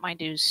someone doesn't mind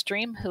to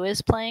stream who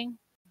is playing,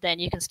 then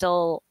you can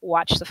still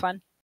watch the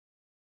fun.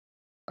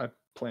 I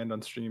planned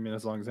on streaming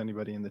as long as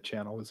anybody in the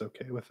channel was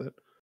okay with it.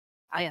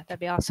 Oh yeah,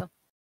 that'd be awesome.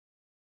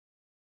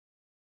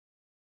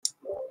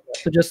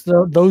 So just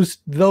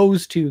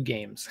those two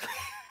games.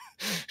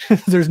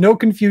 There's no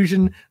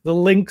confusion. The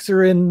links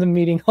are in the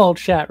meeting hall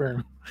chat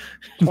room.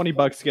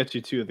 $20 gets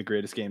you two of the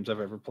greatest games I've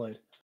ever played.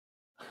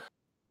 I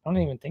don't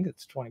even think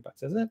it's $20,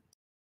 is it?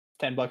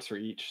 $10 for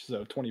each,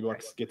 so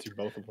 $20 gets you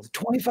both of them. It's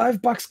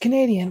 $25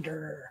 Canadian.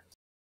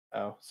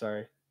 Oh,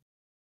 sorry.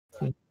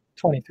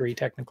 23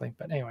 technically,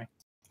 but anyway.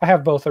 I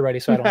have both already,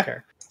 so I don't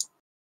care.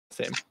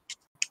 Same.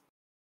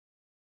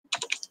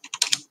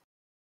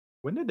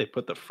 When did they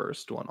put the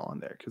first one on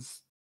there?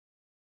 Because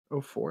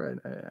 04,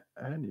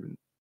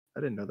 I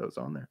didn't know that was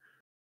on there.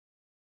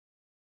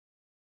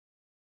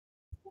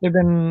 They've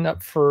been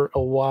up for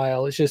a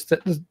while. It's just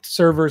that the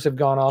servers have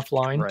gone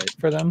offline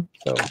for them.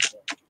 So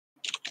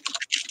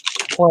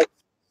plus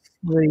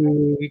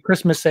the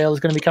Christmas sale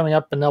is going to be coming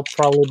up, and they'll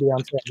probably be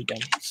on sale again.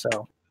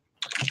 So,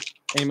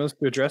 Amos,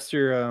 to address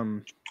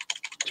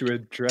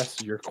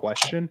your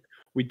question,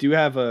 we do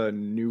have a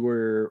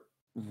newer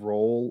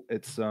role.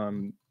 It's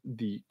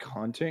the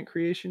content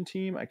creation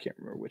team. I can't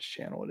remember which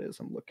channel it is.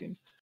 I'm looking.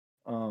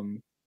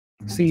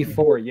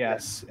 C4,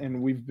 yes,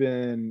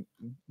 and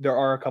there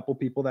are a couple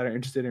people that are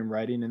interested in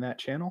writing in that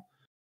channel.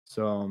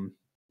 So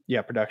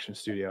yeah, production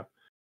studio.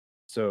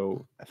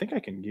 So I think I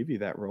can give you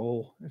that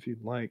role if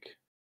you'd like.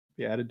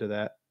 Be added to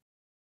that,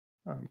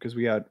 because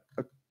we got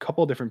a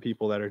couple different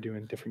people that are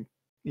doing different,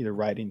 either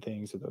writing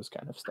things or those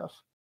kind of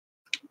stuff.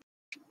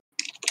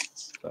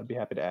 So I'd be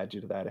happy to add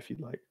you to that if you'd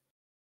like.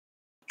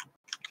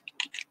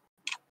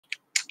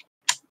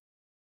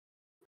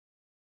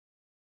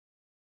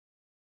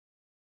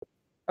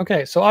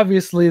 Okay, so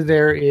obviously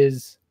there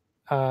is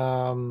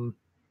why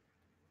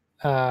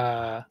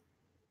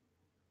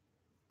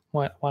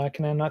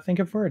can I not think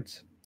of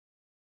words?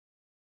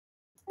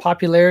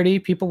 Popularity,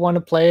 people want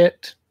to play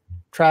it,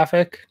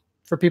 traffic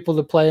for people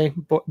to play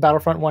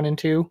Battlefront 1 and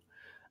 2.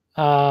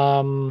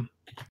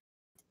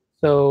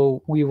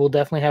 So we will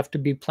definitely have to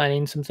be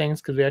planning some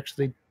things because we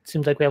actually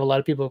seems like we have a lot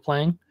of people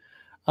playing.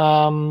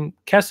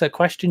 Kessa,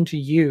 question to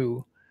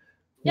you.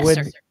 Yes,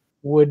 sir.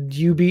 Would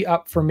you be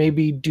up for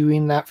maybe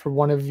doing that for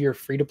one of your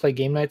free-to-play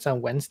game nights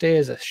on Wednesday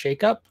as a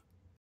shakeup?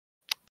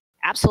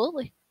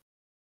 Absolutely.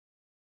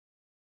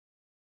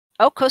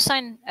 Oh,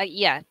 Cosine.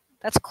 Yeah,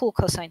 that's cool,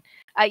 Cosine.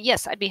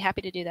 Yes, I'd be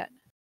happy to do that.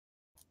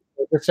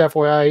 Just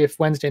FYI, if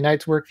Wednesday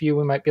nights work for you,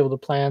 we might be able to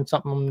plan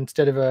something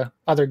instead of a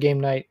other game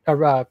night,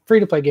 or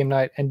free-to-play game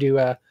night, and do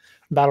a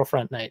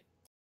Battlefront night.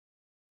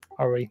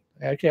 Or we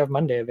actually have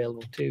Monday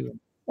available too.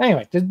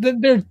 Anyway,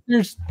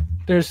 there's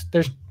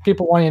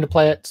people wanting to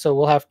play it, so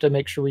we'll have to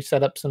make sure we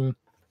set up some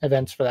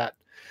events for that.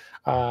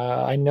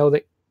 I know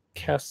that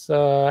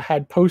Kessa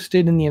had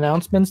posted in the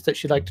announcements that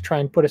she'd like to try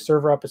and put a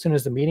server up as soon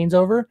as the meeting's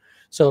over.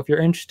 So if you're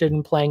interested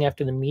in playing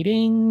after the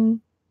meeting,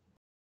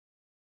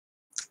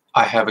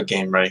 I have a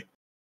game ready.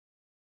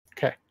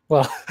 Okay,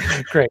 well,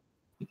 great.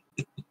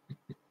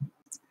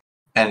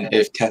 And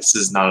if Kess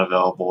is not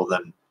available,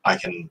 then I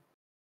can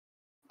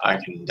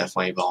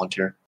definitely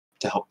volunteer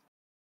to help.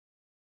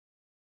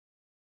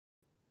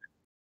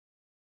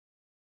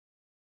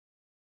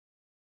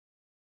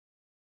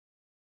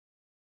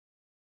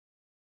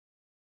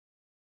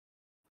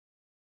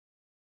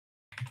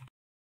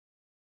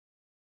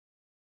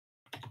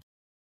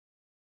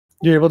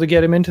 You're able to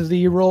get him into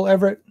the role,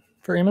 Everett,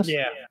 for Amos?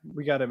 Yeah,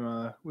 we got him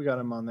on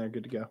there,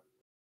 good to go.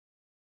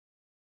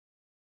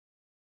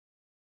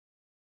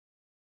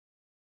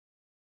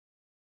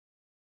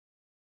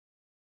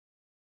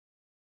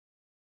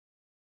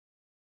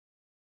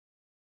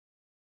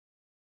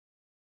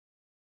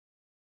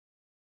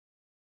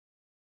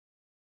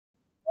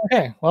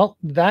 Okay, well,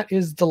 that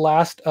is the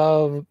last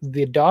of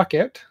the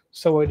docket.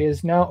 So it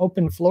is now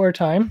open floor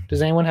time.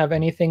 Does anyone have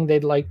anything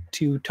they'd like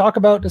to talk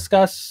about,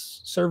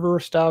 discuss, server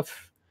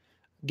stuff,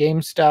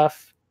 game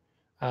stuff,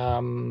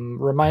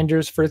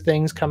 reminders for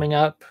things coming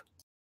up?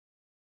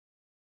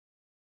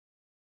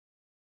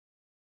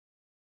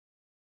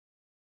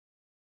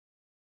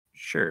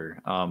 Sure.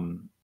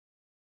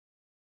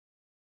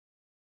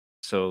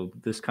 So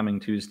this coming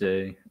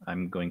Tuesday,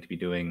 I'm going to be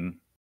doing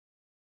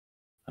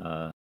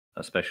a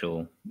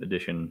special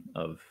edition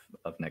of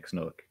Next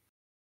Nook.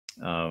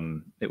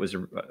 It was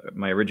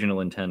my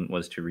original intent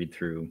was to read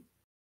through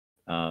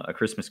A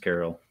Christmas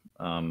Carol,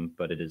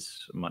 but it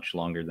is much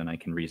longer than I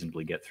can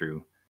reasonably get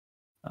through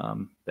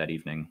that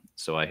evening.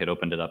 So I had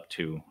opened it up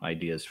to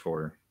ideas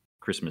for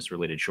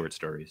Christmas-related short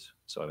stories.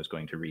 So I was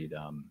going to read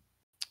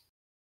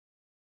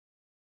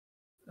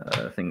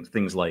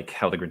things like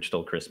How the Grinch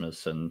Stole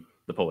Christmas and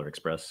The Polar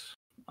Express,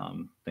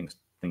 things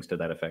to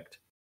that effect.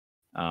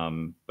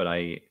 But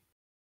I'm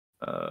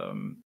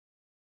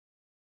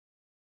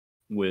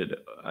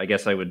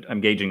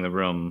gauging the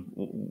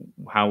room.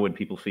 How would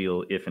people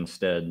feel if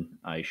instead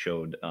I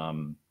showed a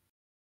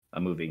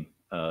movie,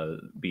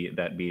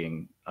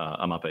 being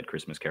A Muppet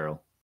Christmas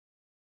Carol?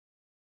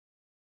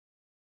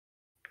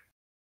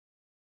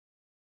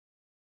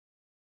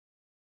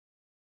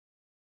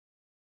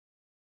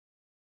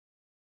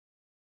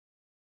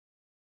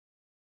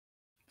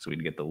 So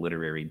we'd get the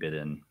literary bit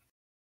in,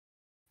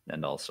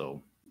 and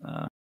also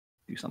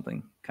do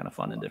something kind of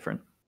fun and different.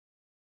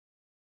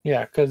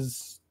 Yeah,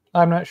 because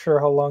I'm not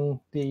sure how long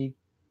the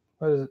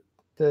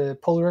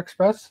Polar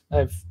Express.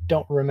 I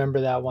don't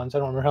remember that one, so I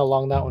don't remember how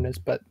long that one is.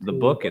 But the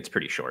book, it's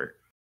pretty short.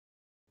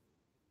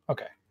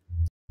 Okay,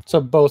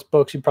 so both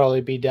books you'd probably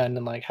be done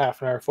in like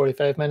half an hour,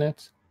 45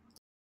 minutes.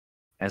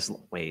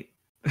 Wait.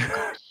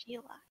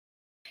 Sheila.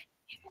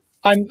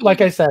 I'm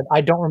like I said,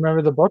 I don't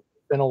remember the book.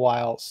 It's been a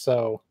while,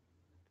 so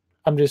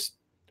I'm just.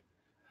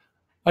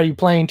 Are you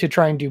planning to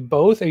try and do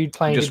both? Or are you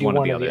planning Just to do one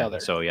one or or the other?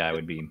 So yeah, I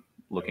would be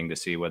looking to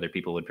see whether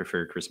people would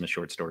prefer Christmas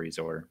short stories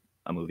or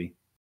a movie.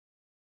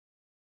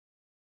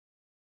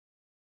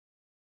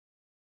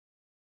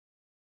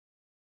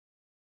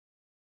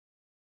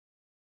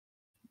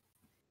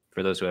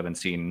 For those who haven't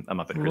seen A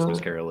Muppet Christmas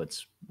Carol,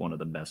 it's one of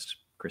the best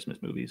Christmas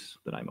movies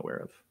that I'm aware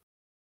of.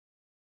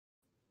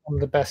 One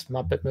of the best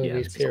Muppet Yeah,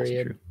 movies, this is also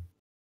period. true.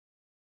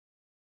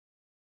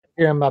 If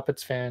you're a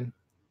Muppets fan,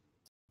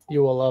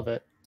 you will love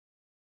it.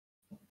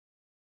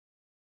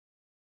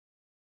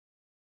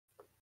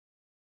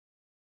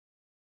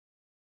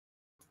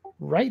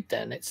 Right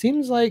then, it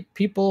seems like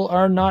people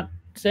are not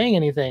saying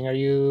anything. Are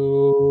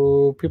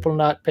you people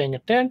not paying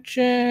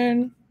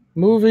attention?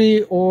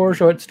 Movie or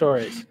short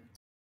stories?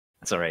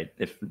 That's all right.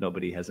 If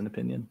nobody has an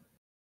opinion,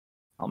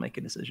 I'll make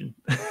a decision.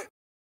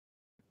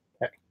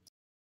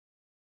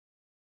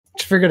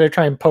 Just figured I'd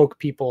try and poke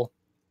people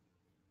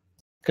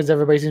because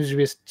everybody seems to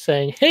be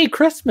saying, "Hey,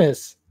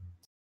 Christmas!"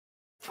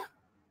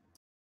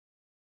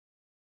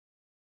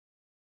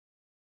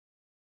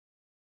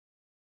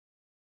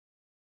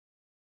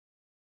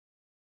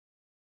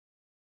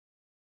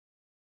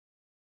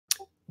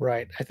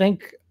 Right. I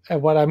think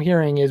what I'm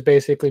hearing is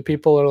basically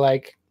people are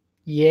like,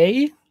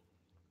 "Yay!"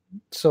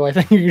 So I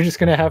think you're just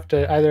gonna have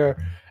to either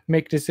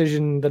make a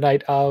decision the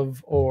night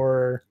of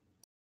or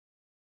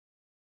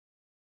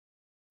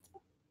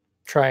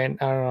try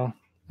and I don't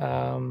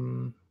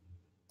know.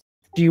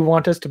 Do you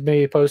want us to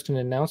maybe post an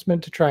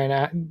announcement to try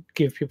and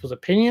give people's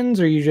opinions,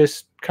 or you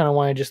just kind of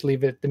want to just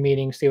leave it at the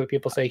meeting, see what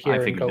people say here, I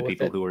and figured go the with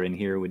people it? who are in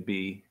here would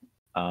be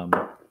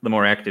the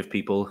more active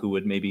people who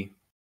would maybe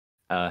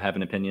have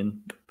an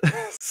opinion.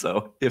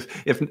 So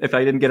if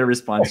I didn't get a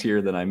response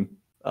here, then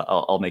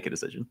I'll make a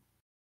decision.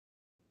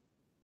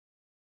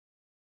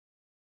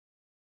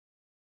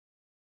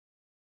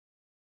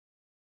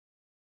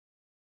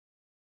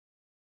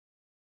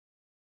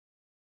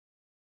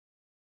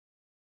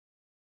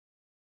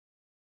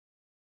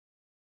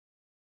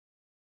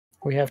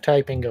 We have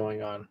typing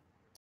going on.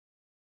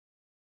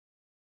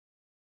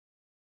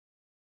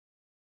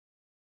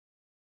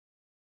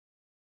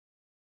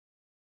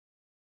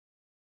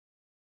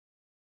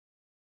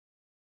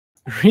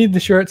 Read the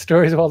short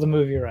stories while the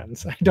movie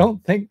runs. I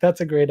don't think that's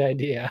a great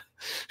idea.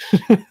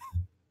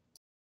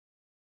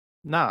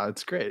 Nah,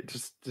 it's great.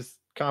 Just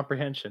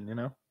comprehension, you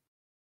know?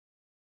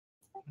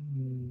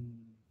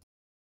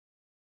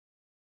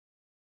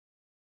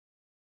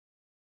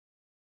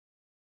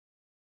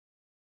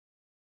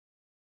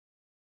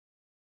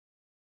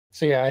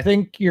 So yeah, I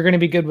think you're going to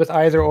be good with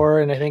either or,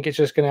 and I think it's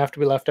just going to have to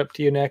be left up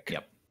to you, Nick.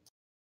 Yep.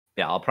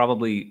 Yeah, I'll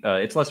probably.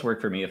 It's less work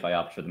for me if I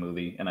opt for the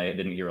movie, and I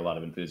didn't hear a lot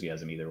of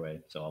enthusiasm either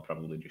way. So I'll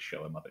probably just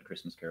show him up at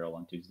Christmas Carol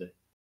on Tuesday.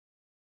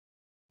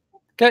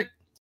 Okay.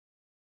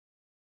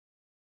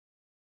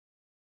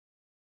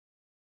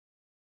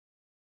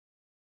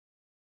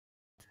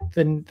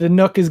 The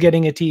Nook is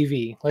getting a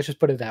TV. Let's just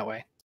put it that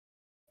way.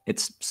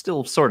 It's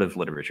still sort of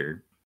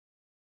literature.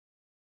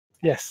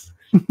 Yes.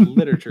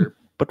 Literature,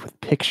 but with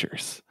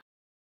pictures.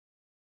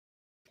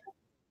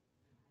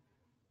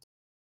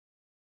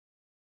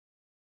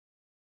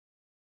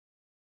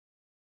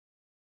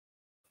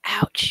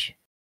 Ouch.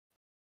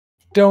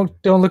 Don't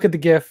look at the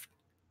GIF.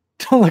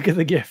 Don't look at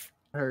the GIF.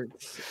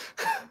 Hurts.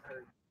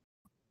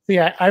 See,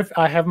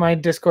 I have my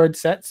Discord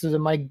set so that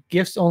my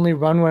GIFs only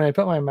run when I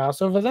put my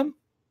mouse over them.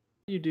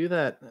 You do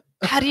that.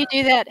 How do you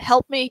do that?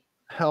 Help me.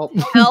 Help.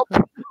 Help.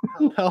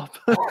 Help.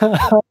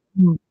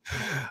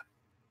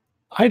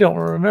 I don't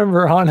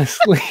remember,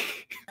 honestly.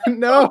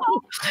 No.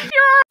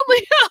 You're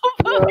only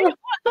helping.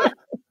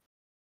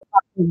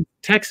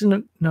 Text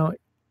and no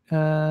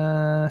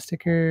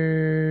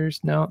stickers.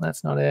 No,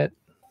 that's not it.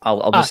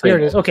 I'll just say here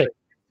it is. Okay.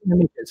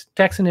 Images.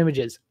 Text and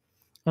images.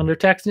 Under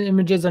text and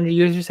images, under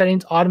user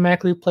settings,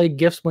 automatically play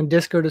GIFs when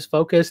Discord is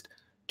focused.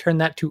 Turn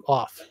that to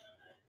off.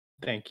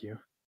 Thank you.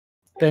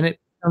 Then it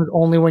comes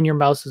only when your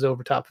mouse is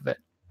over top of it.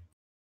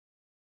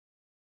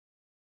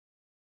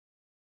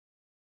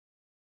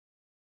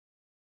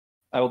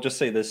 I will just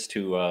say this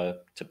to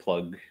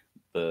plug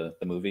the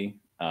movie.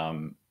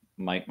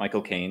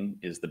 Michael Caine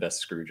is the best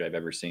Scrooge I've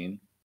ever seen,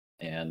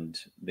 and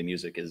the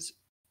music is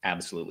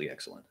absolutely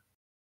excellent.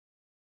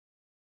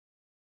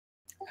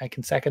 I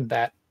can second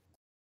that.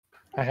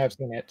 I have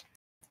seen it.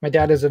 My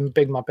dad is a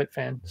big Muppet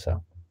fan,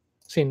 so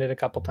seen it a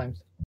couple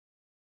times.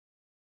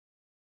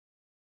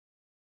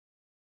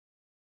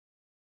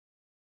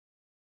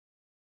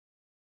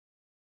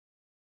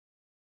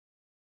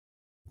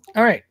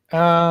 All right.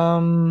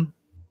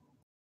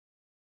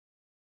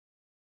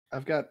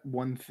 I've got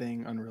one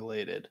thing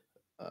unrelated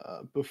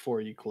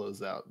before you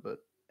close out, but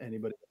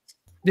anybody else?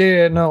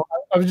 Yeah, no,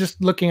 I was just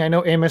looking. I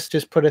know Amos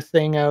just put a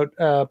thing out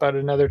about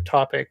another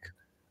topic.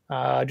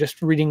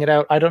 Just reading it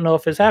out. I don't know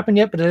if it's happened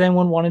yet, but does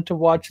anyone wanted to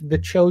watch The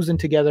Chosen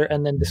together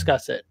and then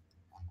discuss it?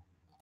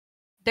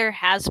 There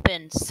has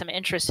been some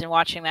interest in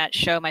watching that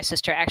show. My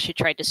sister actually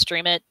tried to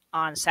stream it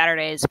on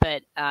Saturdays,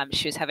 but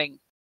she was having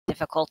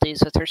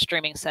difficulties with her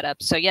streaming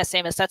setup. So yes,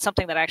 Amos, that's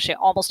something that actually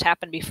almost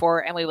happened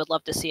before, and we would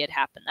love to see it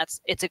happen.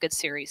 It's a good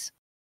series.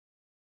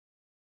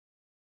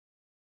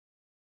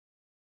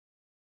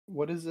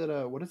 What is it?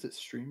 What is it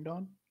streamed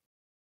on?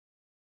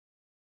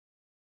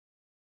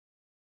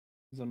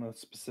 Is it on a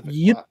specific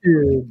platform?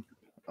 YouTube.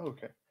 Oh,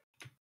 okay.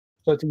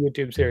 So it's a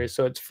YouTube series,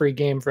 so it's free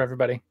game for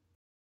everybody.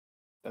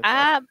 That's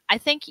awesome. I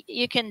think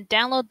you can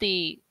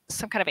download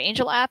some kind of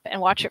Angel app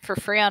and watch it for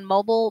free on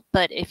mobile.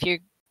 But if you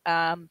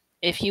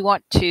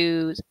want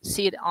to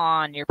see it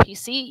on your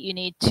PC, you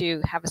need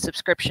to have a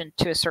subscription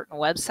to a certain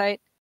website.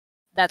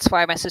 That's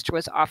why my sister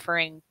was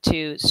offering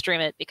to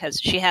stream it, because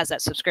she has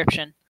that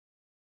subscription.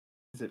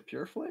 Is it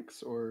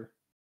PureFlix or?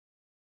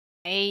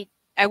 I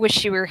wish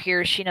she were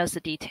here. She knows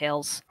the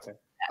details. Okay.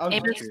 I was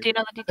just Amos, curious. do you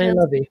know the Hey, details?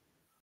 Lovey.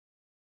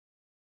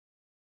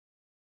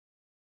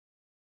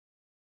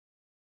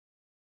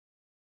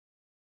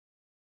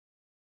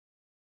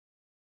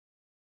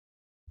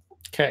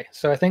 Okay,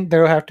 so I think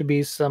there will have to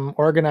be some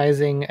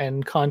organizing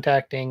and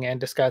contacting and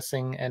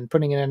discussing and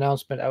putting an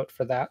announcement out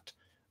for that.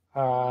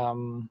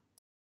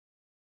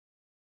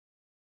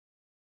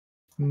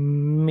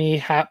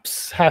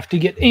 Mayhaps have to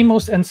get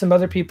Amos and some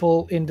other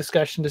people in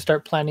discussion to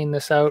start planning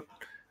this out.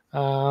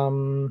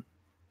 Not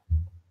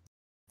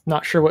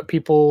sure what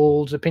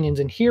people's opinions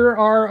in here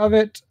are of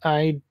it.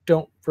 I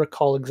don't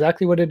recall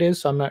exactly what it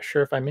is, so I'm not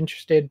sure if I'm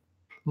interested.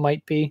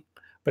 Might be,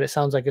 but it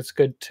sounds like it's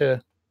good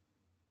to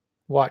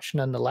watch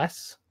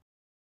nonetheless.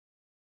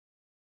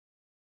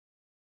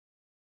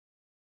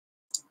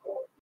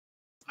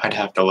 I'd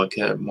have to look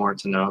at it more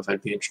to know if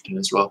I'd be interested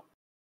as well.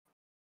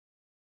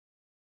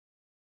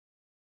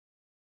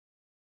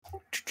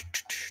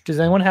 Does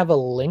anyone have a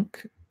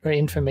link or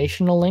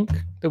informational link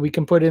that we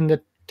can put in the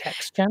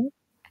text channel?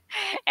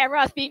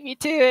 Amroth beat me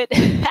to it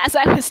as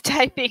I was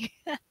typing.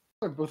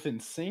 We're both in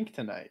sync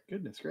tonight.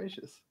 Goodness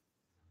gracious.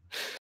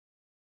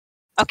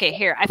 Okay,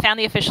 here. I found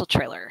the official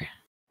trailer.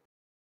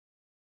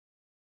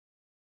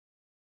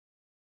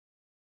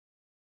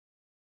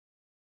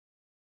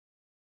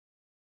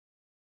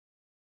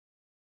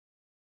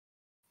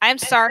 I'm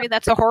sorry,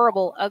 that's a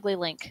horrible, ugly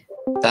link.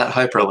 That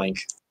hyperlink.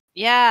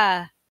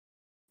 Yeah,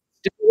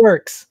 It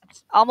works.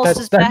 almost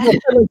That's as bad. what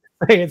I like to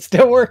say. It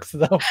still works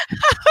though. Okay.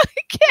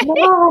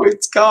 No,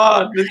 it's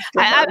gone. It's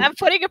gone. I'm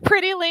putting a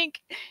pretty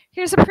link.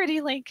 Here's a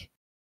pretty link.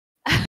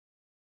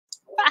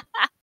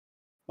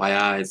 My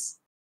eyes,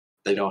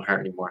 they don't hurt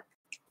anymore.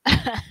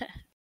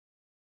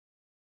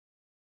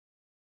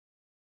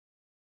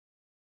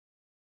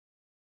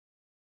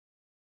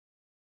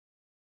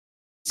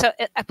 So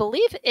I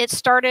believe it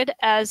started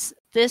as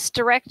this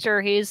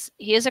director. He is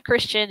a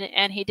Christian,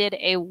 and he did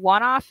a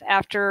one-off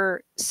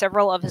after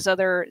several of his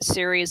other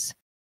series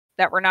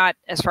that were not,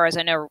 as far as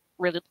I know,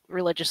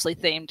 religiously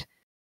themed,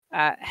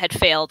 had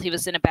failed. He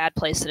was in a bad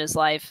place in his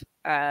life.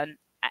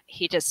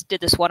 He just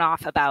did this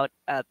one-off about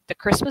the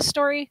Christmas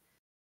story,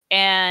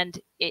 and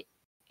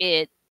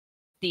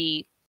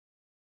the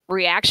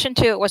reaction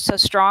to it was so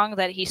strong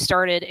that he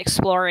started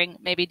exploring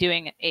maybe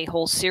doing a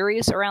whole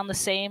series around the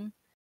same.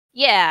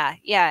 Yeah,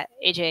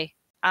 AJ.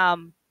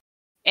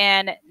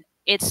 And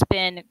it's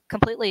been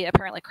completely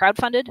apparently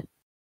crowdfunded.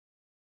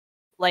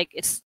 Like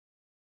it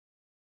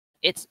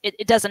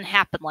doesn't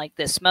happen like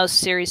this.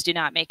 Most series do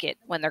not make it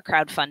when they're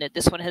crowdfunded.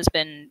 This one has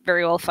been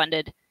very well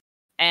funded,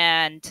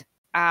 and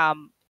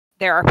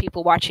there are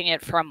people watching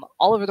it from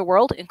all over the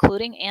world,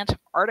 including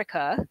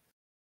Antarctica.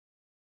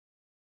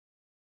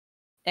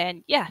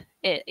 And yeah,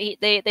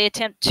 they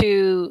attempt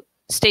to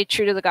stay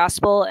true to the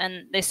gospel,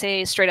 and they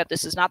say straight up,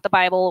 this is not the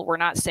Bible. We're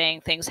not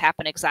saying things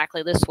happen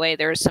exactly this way.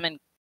 There's some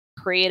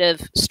creative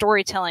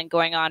storytelling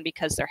going on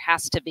because there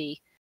has to be.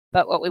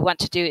 But what we want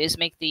to do is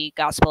make the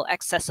gospel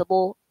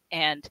accessible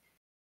and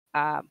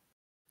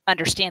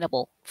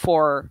understandable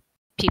for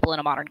people in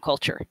a modern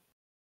culture.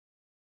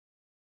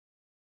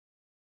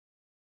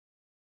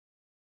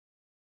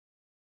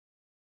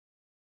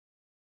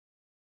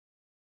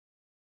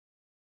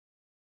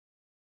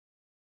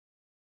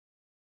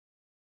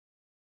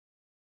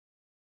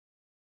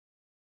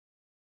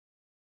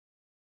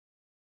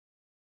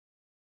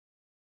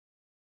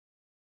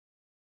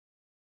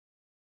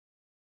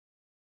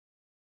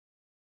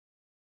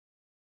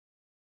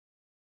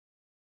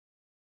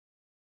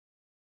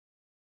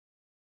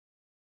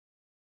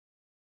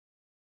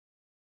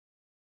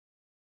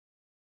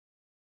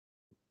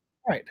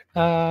 All right.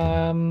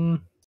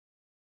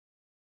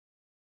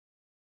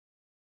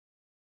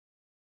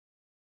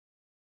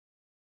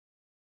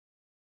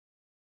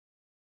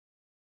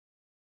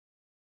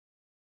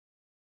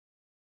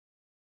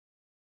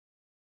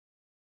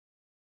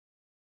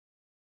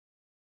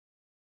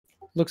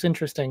 Looks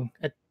interesting,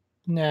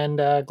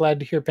 and glad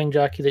to hear, Ping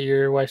Jockey, that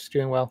your wife's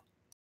doing well.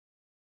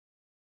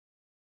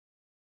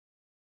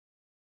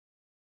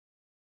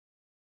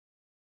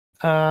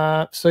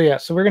 So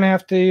we're gonna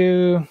have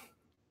to.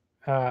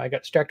 I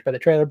got distracted by the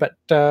trailer, but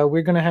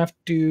we're gonna have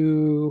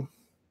to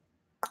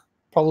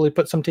probably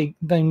put something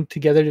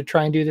together to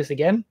try and do this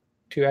again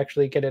to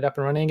actually get it up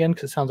and running again,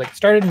 because it sounds like it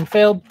started and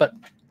failed. But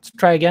let's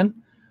try again.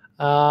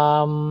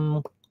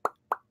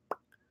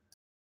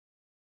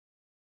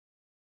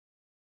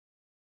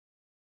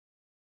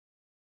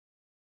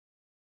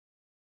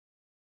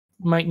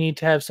 Might need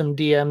to have some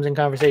DMs and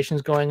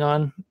conversations going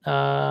on.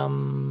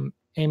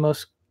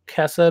 Amos,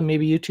 Kessa,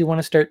 maybe you two want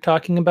to start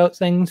talking about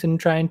things and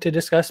trying to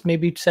discuss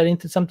maybe setting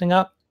something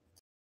up.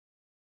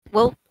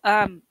 Well,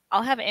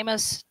 I'll have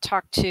Amos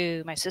talk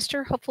to my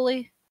sister.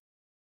 Hopefully,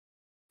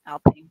 I'll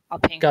ping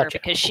her Gotcha.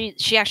 because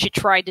she actually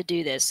tried to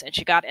do this and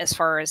she got as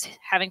far as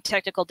having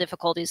technical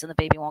difficulties and the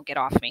baby won't get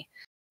off me.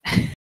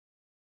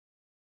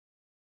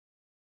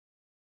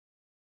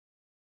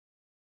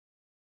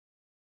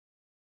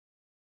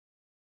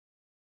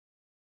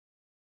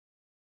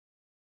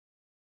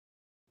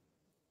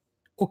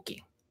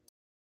 Okay.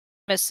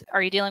 Miss,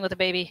 are you dealing with a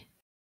baby?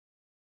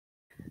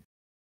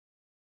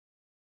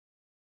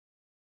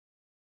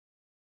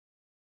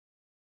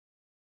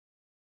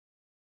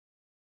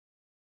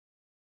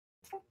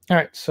 All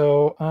right,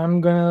 so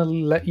I'm gonna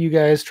let you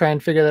guys try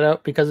and figure that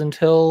out, because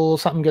until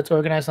something gets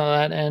organized on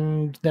that,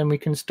 and then we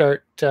can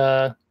start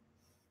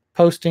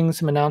posting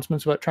some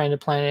announcements about trying to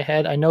plan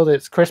ahead. I know that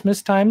it's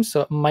Christmas time,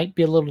 so it might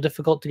be a little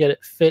difficult to get it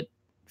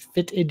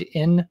fitted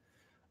in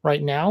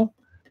right now,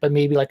 but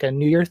maybe like a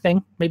New Year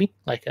thing, maybe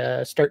like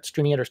start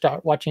streaming it or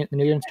start watching it in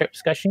the New Year and start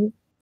discussing.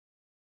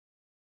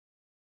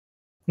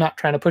 Not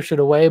trying to push it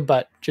away,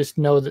 but just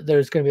know that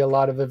there's going to be a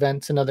lot of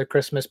events and other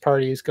Christmas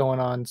parties going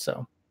on,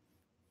 so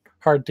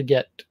hard to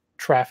get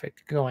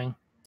traffic going.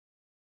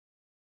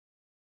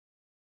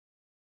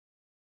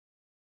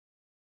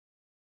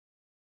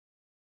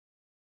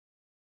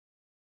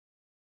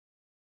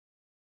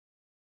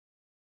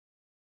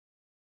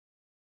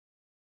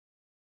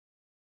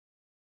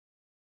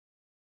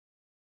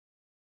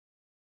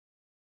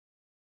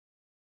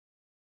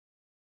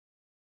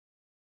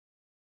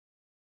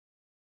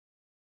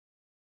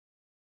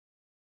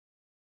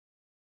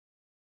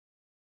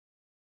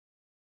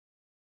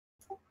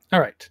 All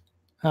right.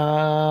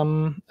 I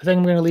think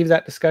I'm going to leave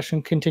that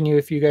discussion continue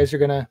if you guys are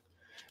going to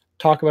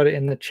talk about it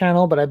in the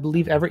channel, but I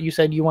believe, Everett, you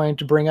said you wanted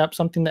to bring up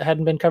something that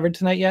hadn't been covered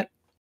tonight yet?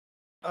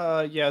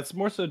 Yeah, it's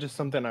more so just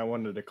something I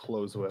wanted to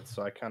close with,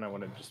 so I kind of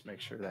wanted to just make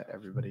sure that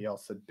everybody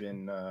else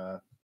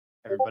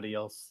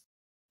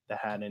that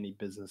had any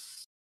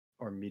business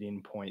or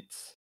meeting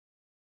points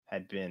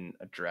had been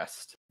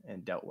addressed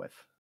and dealt with.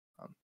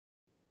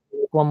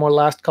 One more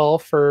last call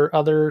for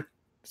other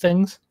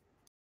things?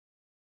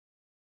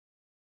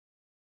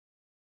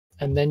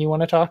 And then you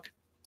want to talk?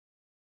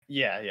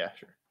 Yeah,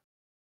 sure.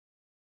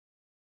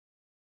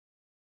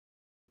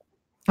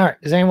 All right.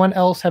 Does anyone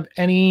else have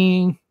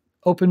any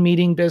open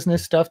meeting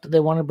business stuff that they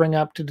want to bring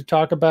up to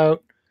talk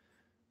about?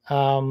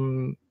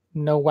 No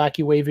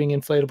wacky waving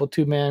inflatable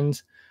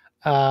two-mans.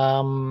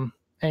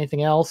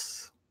 Anything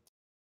else?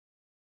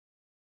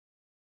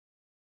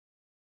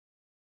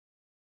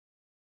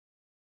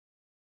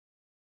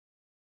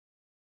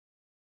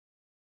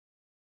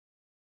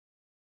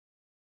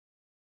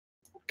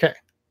 Okay.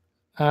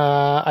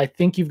 I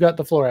think you've got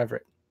the floor,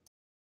 Everett.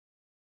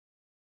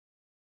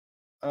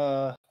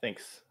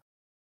 Thanks.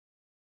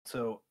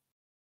 So,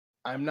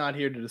 I'm not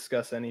here to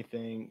discuss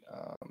anything.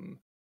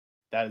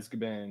 That has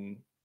been.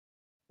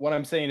 What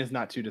I'm saying is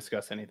not to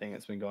discuss anything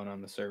that's been going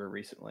on the server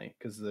recently,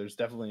 because there's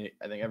definitely,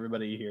 I think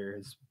everybody here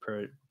is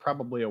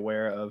probably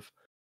aware of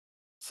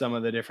some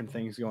of the different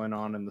things going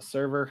on in the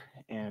server,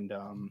 and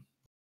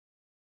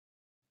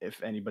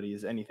if anybody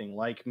is anything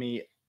like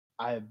me,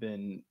 I have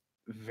been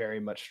very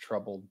much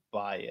troubled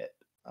by it.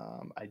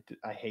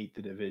 I hate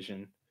the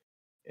division.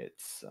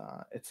 It's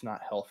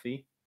not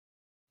healthy.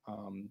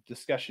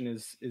 Discussion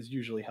is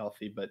usually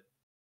healthy, but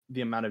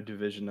the amount of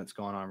division that's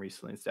gone on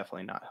recently is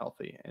definitely not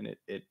healthy, and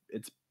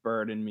it's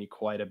burdened me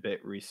quite a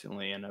bit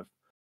recently, and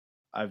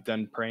I've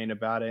done praying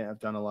about it. I've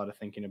done a lot of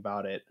thinking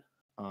about it.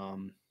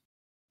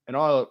 And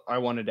all I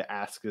wanted to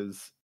ask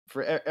is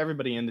for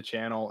everybody in the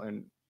channel,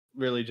 and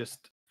really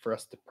just for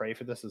us to pray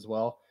for this as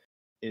well,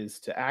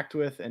 is to act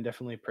with and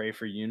definitely pray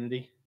for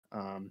unity.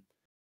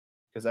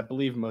 Because I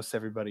believe most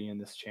everybody in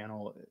this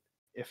channel,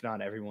 if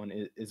not everyone,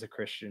 is a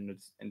Christian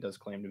and does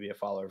claim to be a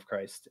follower of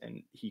Christ,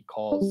 and he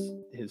calls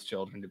his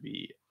children to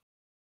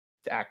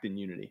act in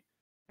unity.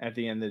 And at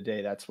the end of the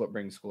day, that's what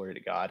brings glory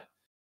to God,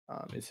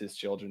 is his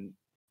children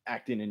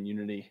acting in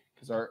unity,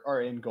 because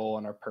our end goal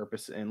and our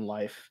purpose in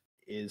life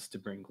is to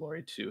bring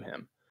glory to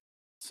him.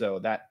 So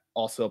that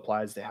also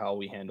applies to how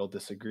we handle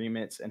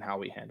disagreements and how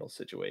we handle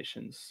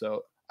situations.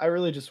 So I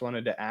really just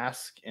wanted to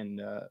ask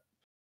and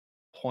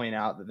point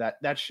out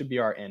that should be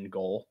our end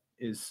goal,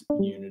 is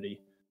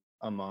unity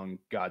among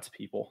God's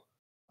people,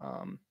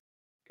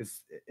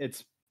 because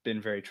it's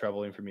been very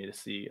troubling for me to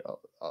see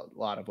a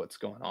lot of what's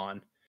going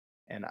on,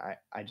 and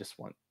I just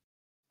want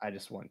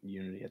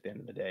unity at the end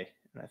of the day,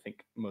 and I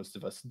think most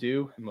of us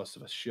do, and most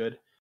of us should.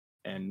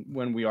 And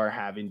when we are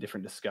having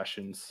different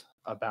discussions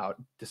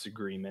about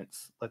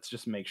disagreements, let's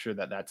just make sure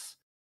that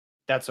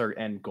that's our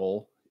end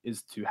goal,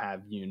 is to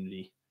have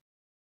unity.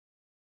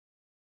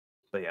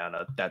 But yeah,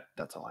 no,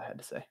 that's all I had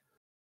to say.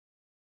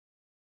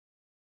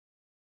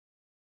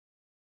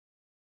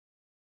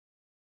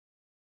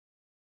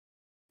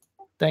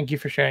 Thank you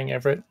for sharing,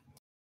 Everett.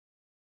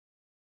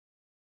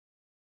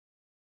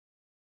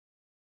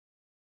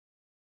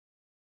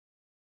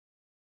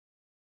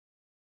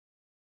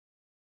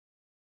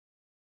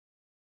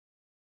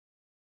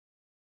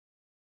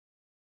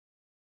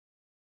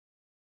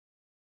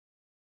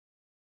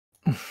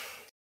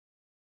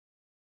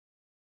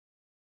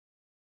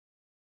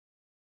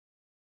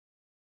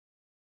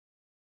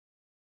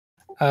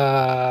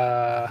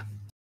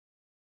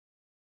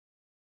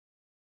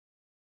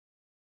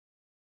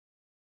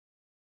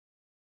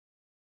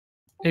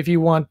 If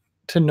you want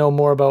to know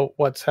more about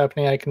what's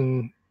happening, I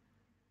can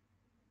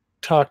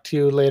talk to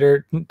you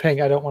later. Peng,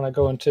 I don't want to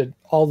go into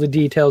all the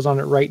details on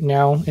it right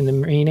now in the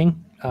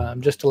meeting.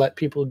 just to let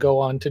people go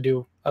on to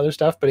do other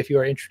stuff. But if you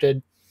are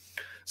interested,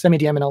 send me a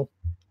DM and I'll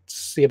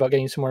see about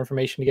getting some more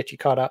information to get you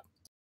caught up.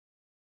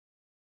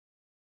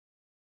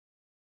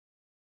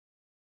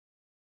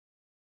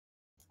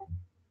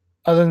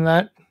 Other than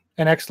that,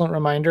 an excellent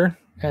reminder,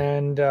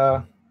 and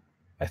I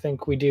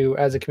think we do,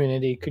 as a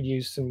community, could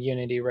use some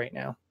unity right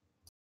now.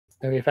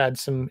 And we've had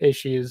some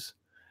issues,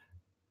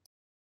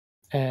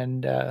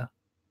 and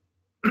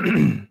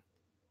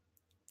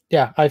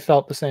yeah, I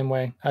felt the same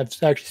way. I've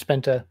actually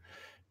spent a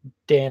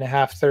day and a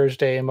half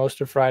Thursday and most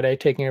of Friday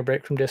taking a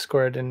break from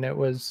Discord, and it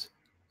was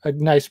a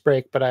nice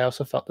break, but I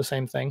also felt the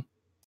same thing.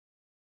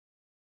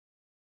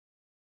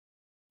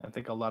 I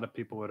think a lot of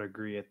people would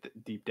agree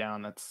deep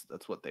down that's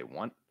what they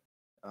want.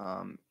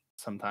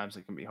 Sometimes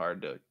it can be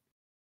hard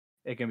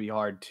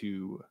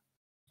to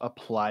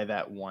apply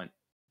that want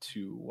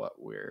to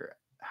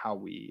how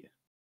we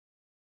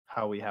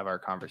have our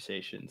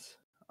conversations.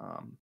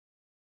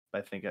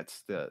 I think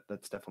that's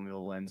definitely the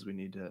lens we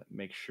need to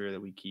make sure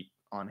that we keep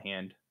on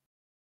hand.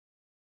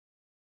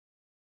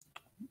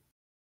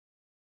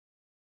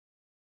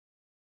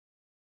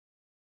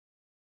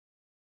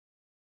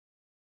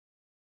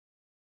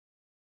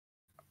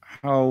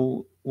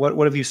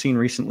 What have you seen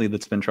recently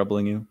that's been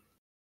troubling you?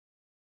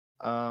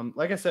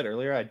 Like I said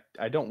earlier,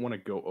 I don't want to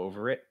go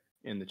over it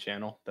in the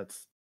channel.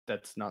 That's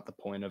not the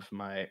point of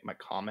my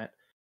comment.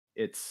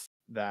 It's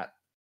that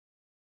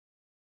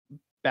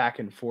back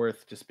and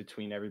forth just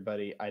between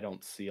everybody. I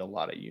don't see a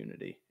lot of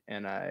unity,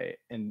 and I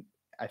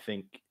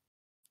think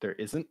there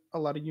isn't a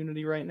lot of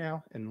unity right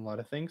now in a lot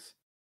of things,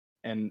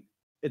 and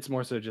it's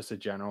more so just a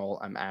general.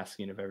 I'm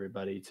asking of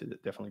everybody to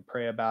definitely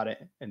pray about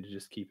it and to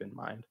just keep in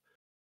mind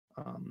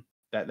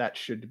that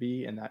should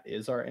be and that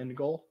is our end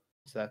goal.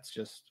 So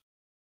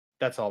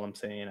that's all I'm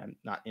saying. I'm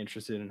not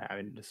interested in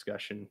having a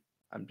discussion.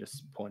 I'm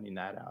just pointing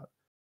that out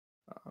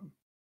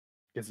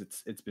because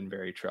it's been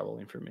very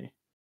troubling for me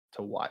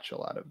to watch a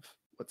lot of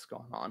what's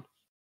going on.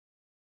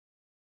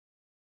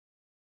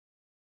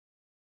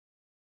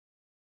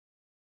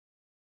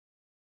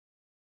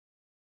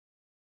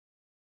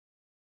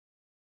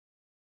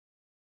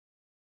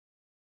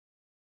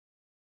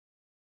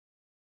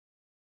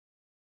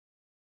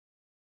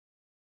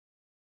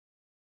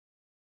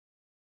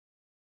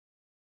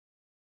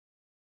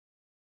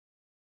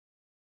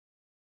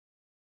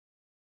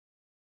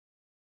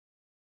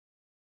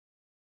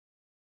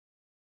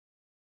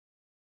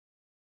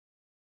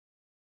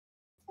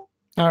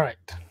 All right.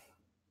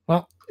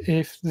 Well,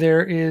 if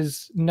there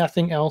is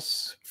nothing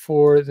else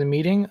for the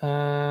meeting,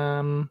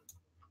 and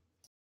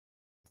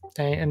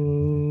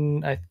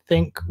I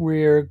think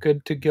we're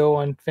good to go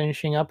on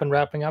finishing up and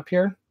wrapping up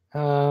here.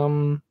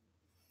 I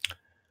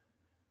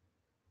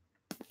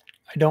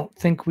don't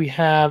think we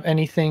have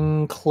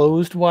anything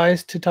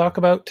closed-wise to talk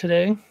about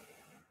today.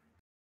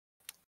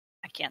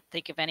 I can't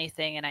think of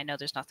anything, and I know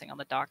there's nothing on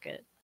the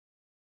docket.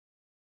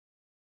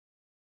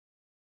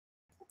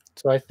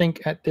 So I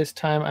think at this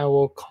time I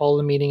will call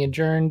the meeting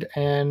adjourned.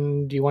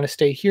 And do you want to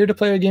stay here to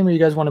play a game, or you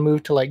guys want to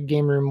move to like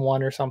game room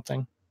 1 or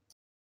something?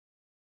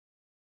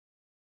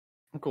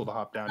 I'm cool to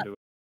hop down to